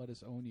 let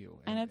us own you.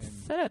 And it's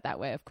set out that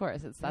way, of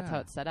course. That's how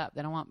it's set up.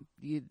 They don't want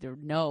you to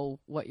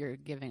know what you're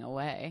giving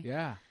away.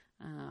 Yeah.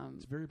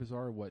 It's very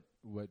bizarre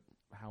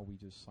how we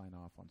just sign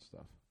off on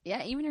stuff.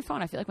 Yeah, even your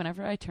phone. I feel like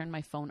whenever I turn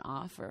my phone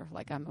off or,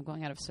 like, I'm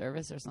going out of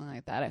service or something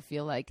like that, I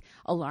feel like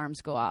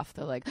alarms go off.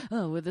 They're like,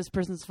 oh, with this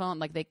person's phone,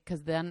 like,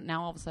 because then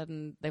now all of a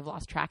sudden they've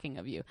lost tracking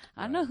of you.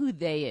 I don't know who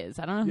they is.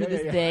 I don't know who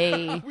this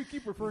they. We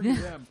keep referring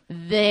to them.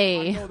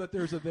 They. I know that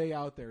there's a they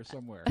out there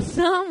somewhere.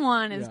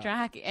 Someone is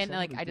tracking, and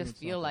Somebody's like I just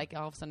feel something. like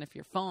all of a sudden if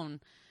your phone,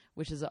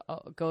 which is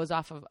goes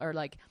off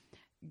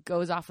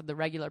of the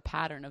regular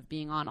pattern of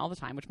being on all the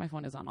time, which my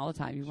phone is on all the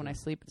time. Even when I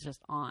sleep, it's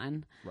just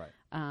on. Right.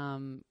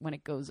 When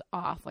it goes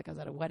off, like I was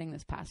at a wedding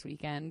this past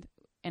weekend,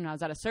 and I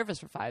was at a service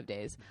for 5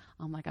 days.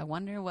 I'm like, I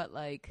wonder what,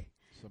 like,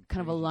 some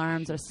kind of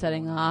alarms are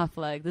setting off.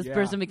 Like, this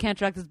person, we can't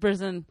track this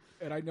person.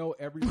 And I know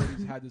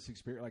everybody's had this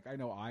experience. Like, I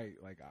know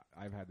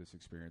I've had this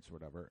experience or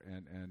whatever,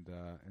 and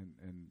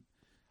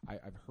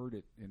I've heard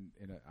it in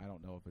I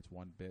don't know if it's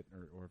one bit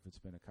or if it's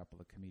been a couple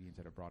of comedians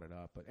that have brought it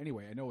up. But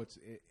anyway, I know it's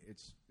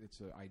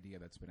an idea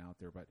that's been out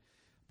there.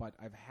 But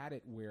I've had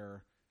it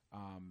where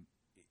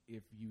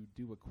if you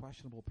do a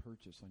questionable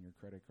purchase on your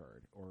credit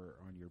card or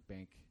on your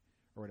bank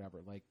or whatever,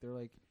 like,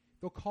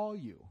 they'll call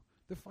you.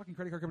 The fucking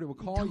credit card company will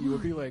call you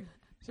and be like,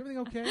 is everything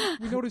okay?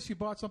 We noticed you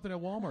bought something at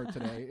Walmart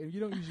today, and you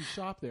don't usually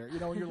shop there. And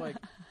you're like,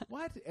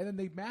 what? And then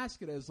they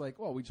mask it as like,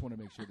 well, we just want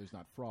to make sure there's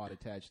not fraud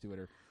attached to it,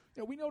 or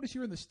we notice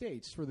you're in the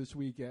States for this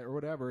weekend or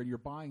whatever, and you're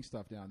buying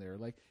stuff down there.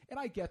 Like, and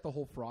I get the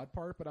whole fraud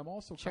part, but I'm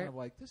also kind of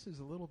like, this is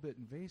a little bit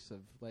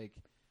invasive. Like,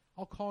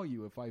 I'll call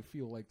you if I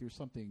feel like there's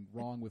something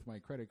wrong with my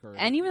credit card.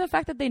 And even the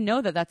fact that they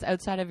know that that's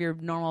outside of your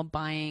normal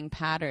buying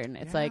pattern.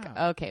 It's like,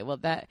 okay, well,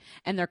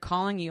 and they're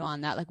calling you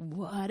on that. Like,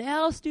 what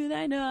else do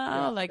they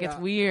know? It's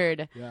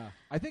weird. Yeah.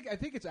 I think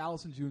it's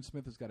Allison June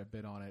Smith has got a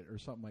bit on it or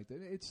something like that.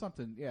 It's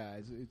something,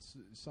 it's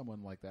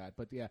someone like that.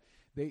 But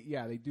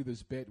they do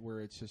this bit where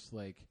it's just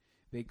like,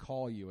 they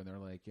call you and they're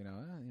like,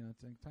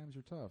 times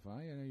are tough. Huh?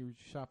 You're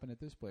shopping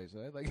at this place.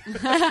 Huh? Like,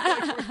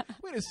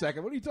 wait a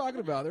second, what are you talking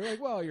about? They're like,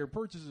 well, your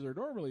purchases are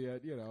normally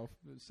at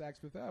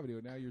Saks Fifth Avenue,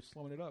 and now you're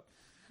slowing it up.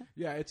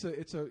 Yeah, it's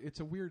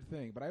a weird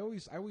thing, but I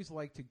always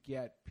like to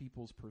get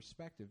people's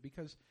perspective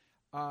because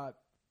I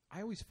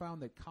always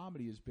found that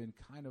comedy has been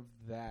kind of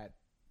that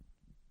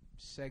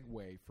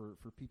segue for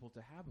people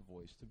to have a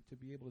voice, to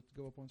be able to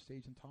go up on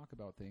stage and talk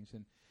about things,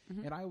 and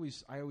I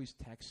always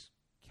text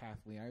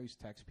Kathleen. I always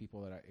text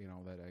people that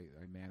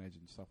I manage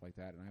and stuff like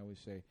that, and I always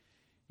say,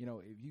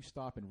 if you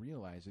stop and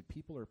realize that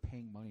people are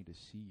paying money to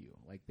see you,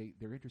 like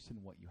they're interested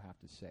in what you have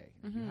to say.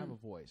 You have a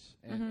voice,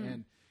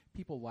 and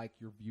people like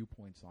your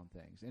viewpoints on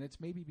things. And it's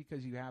maybe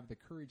because you have the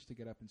courage to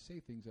get up and say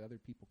things that other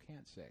people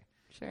can't say.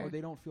 Sure. Or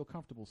they don't feel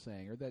comfortable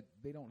saying, or that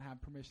they don't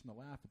have permission to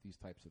laugh at these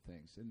types of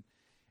things. And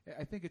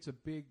I think it's a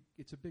big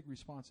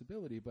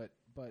responsibility, but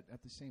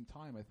at the same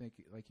time, I think,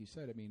 like you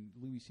said, I mean,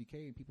 Louis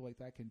C.K. and people like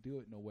that can do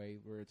it in a way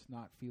where it's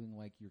not feeling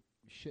like you're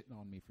shitting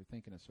on me for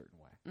thinking a certain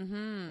way.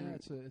 Mm-hmm. Yeah,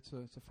 it's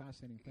a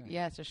fascinating thing.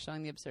 Yeah, it's just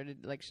showing the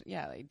absurdity. Like,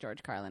 like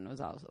George Carlin was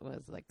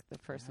like the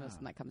first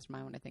person that comes to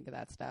mind when I think of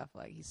that stuff.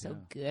 Like, he's so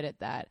good at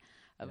that,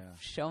 of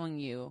showing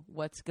you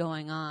what's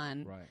going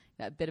on. Right.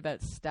 That bit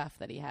about stuff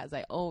that he has,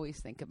 I always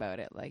think about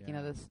it. Like, you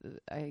know, this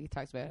he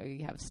talks about how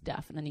you have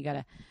stuff, and then you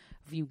gotta,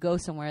 if you go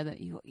somewhere, that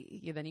you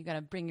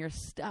gotta bring your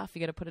stuff. You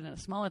gotta put it in a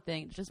smaller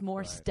thing. It's just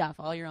more stuff.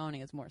 All you're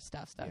owning is more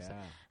stuff. Yeah. So, and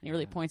he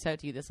really points out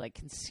to you this like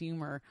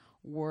consumer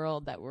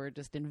world that we're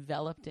just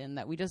enveloped in,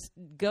 that we just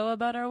go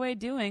about our way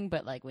doing.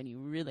 But like when you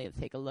really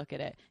take a look at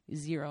it, you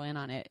zero in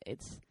on it,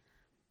 it's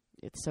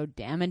so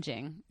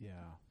damaging. Yeah.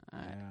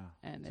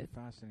 And it's a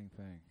fascinating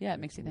thing. Yeah, it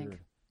makes you weird.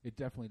 think. It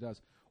definitely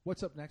does.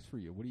 What's up next for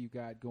you? What do you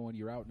got going?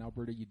 You're out in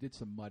Alberta. You did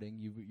some mudding.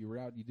 You were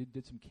out. You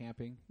did some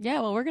camping.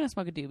 Yeah, well, we're gonna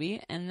smoke a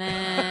doobie, and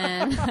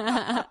then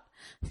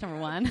that's number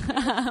one.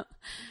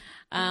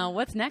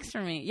 What's next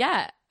for me?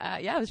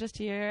 I was just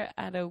here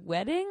at a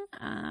wedding.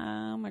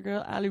 My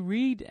girl Ali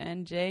Reed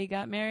and Jay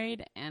got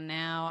married, and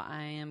now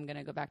I am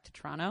gonna go back to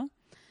Toronto.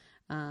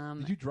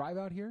 Did you drive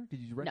out here? Did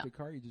you rent No. a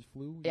car? You just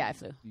flew? Yeah, I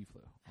flew. You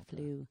flew. I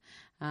flew.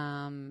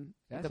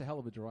 That's a hell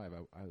of a drive, I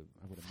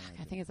would imagine.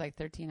 I think it's like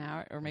 13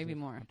 hours or maybe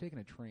more. I'm taking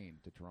a train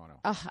to Toronto.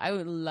 Oh, I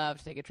would love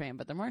to take a train,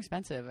 but they're more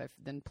expensive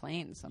than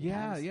planes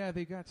sometimes. Yeah,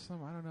 they got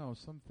some, I don't know,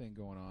 something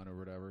going on or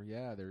whatever.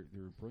 Yeah, they're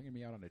bringing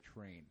me out on a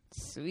train.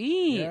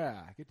 Sweet.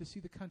 Yeah, I get to see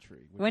the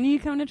country. When are you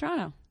coming to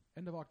Toronto?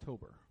 End of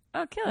October.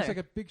 Oh, killer. It's like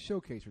a big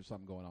showcase or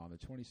something going on, the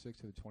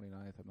 26th to the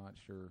 29th. I'm not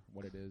sure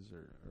what it is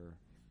or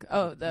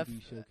the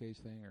TV showcase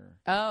thing or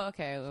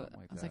okay.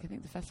 Like I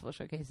think the festival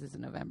showcase is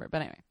in November,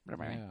 but anyway,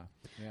 whatever.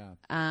 Yeah.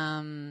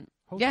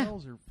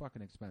 Hotels are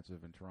fucking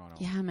expensive in Toronto.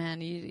 Yeah,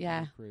 man.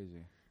 It's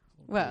crazy.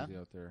 Crazy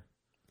out there.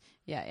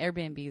 Yeah,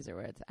 Airbnbs are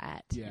where it's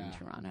at in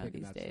Toronto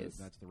these that's days.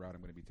 That's the route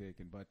I'm going to be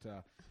taking. But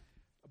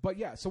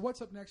yeah. So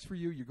what's up next for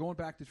you? You're going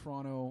back to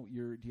Toronto.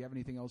 Do you have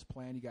anything else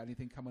planned? You got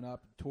anything coming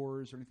up?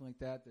 Tours or anything like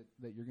that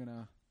you're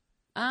gonna?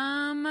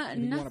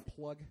 Anything you want to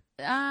plug?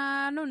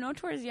 No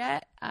tours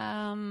yet.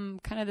 Kind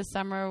of the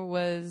summer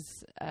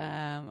was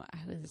I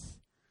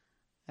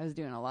was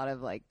doing a lot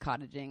of like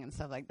cottaging and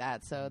stuff like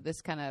that. So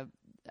this kind of,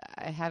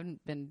 I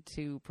haven't been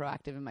too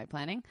proactive in my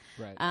planning.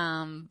 Right.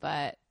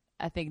 But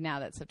I think now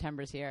that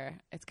September's here,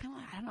 it's kind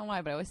of, I don't know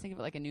why, but I always think of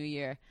it like a new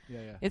year.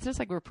 Yeah. It's just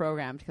like we're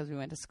programmed because we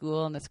went to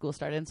school and the school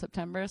started in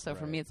September. So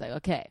for me, it's like,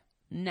 okay,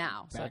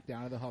 now. Back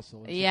down to the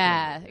hustle.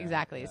 Yeah,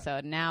 exactly. Yeah.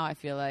 So now I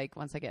feel like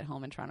once I get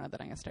home in Toronto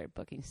that I'm going to start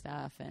booking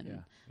stuff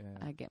and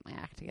get my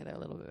act together a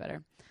little bit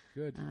better.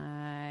 Good.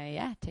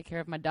 Take care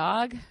of my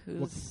dog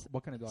who's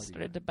what kind of dog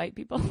started to bite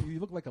people. You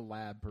look like a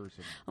lab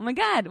person. Oh my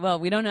God. Well,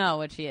 we don't know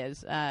what she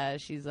is.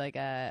 She's like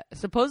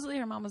supposedly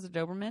her mom was a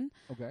Doberman.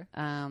 Okay.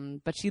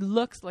 But she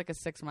looks like a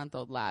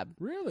 6-month-old lab.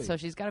 Really? So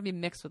she's got to be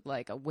mixed with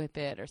like a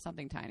Whippet or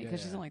something tiny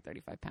because she's only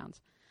 35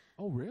 pounds.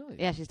 Oh, really?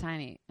 Yeah, she's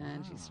tiny,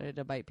 and she started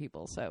to bite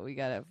people, so we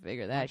got to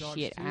figure that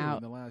shit out.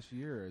 In the last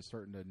year is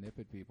starting to nip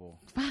at people.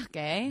 Fuck,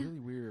 eh? Really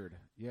weird.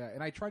 Yeah,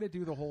 and I try to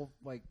do the whole,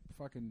 like,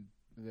 fucking,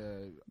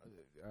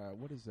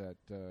 what is that,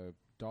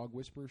 dog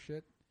whisper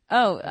shit?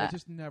 Oh. It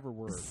just never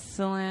works.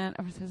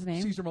 What's his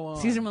name? Caesar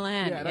Milan. Caesar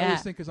Milan, yeah. And I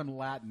always think because I'm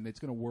Latin,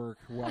 it's going to work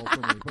well for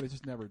me, but it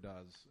just never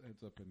does.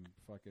 Ends up in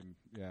fucking,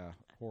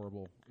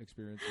 horrible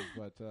experiences.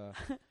 But,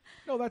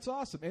 no, that's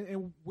awesome.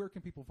 And where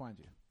can people find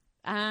you?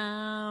 Do you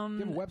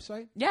have a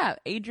website? Yeah,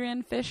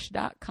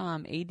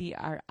 adriennefish.com.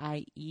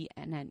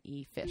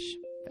 ADRIENNE fish.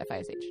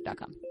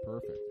 FISH.com.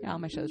 Perfect. Yeah, all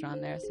my shows are on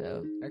there.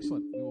 So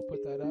excellent. We will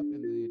put that up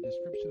in the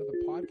description of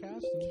the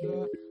podcast. And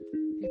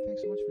hey,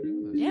 thanks so much for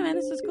doing this. Yeah, man,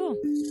 this was cool.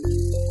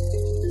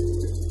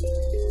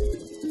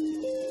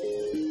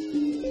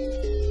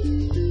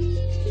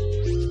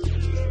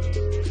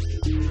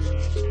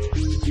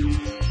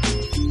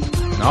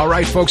 All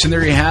right, folks, and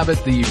there you have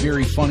it, the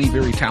very funny,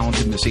 very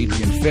talented Miss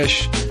Adrienne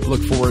Fish.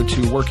 Look forward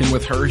to working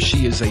with her.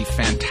 She is a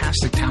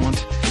fantastic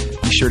talent.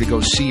 Be sure to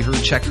go see her,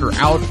 check her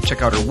out,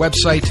 check out her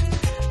website.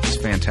 It's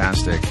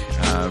fantastic.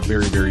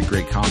 Very, very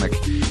great comic.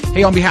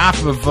 Hey, on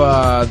behalf of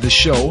the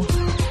show,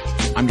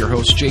 I'm your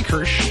host, Jake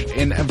Hirsch.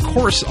 And, of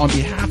course, on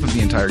behalf of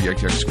the entire Yuck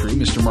Yucks crew,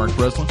 Mr. Mark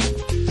Breslin,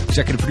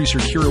 executive producer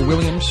Kira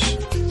Williams,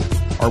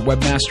 our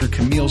webmaster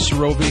Camille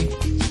Sarovi,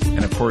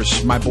 and, of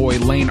course, my boy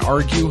Lane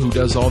Argue, who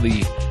does all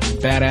the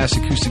badass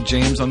acoustic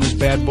jams on this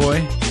bad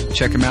boy.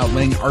 Check him out,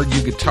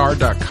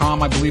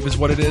 laneargueguitar.com, I believe is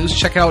what it is.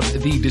 Check out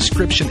the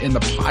description in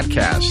the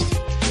podcast.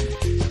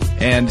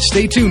 And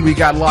stay tuned. We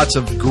got lots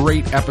of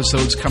great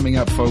episodes coming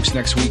up, folks.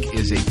 Next week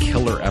is a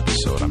killer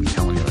episode. I'm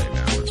telling you right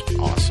now. It's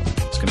awesome.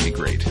 It's going to be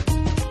great.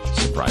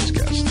 Surprise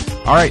guest.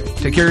 All right.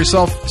 Take care of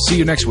yourself. See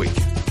you next week.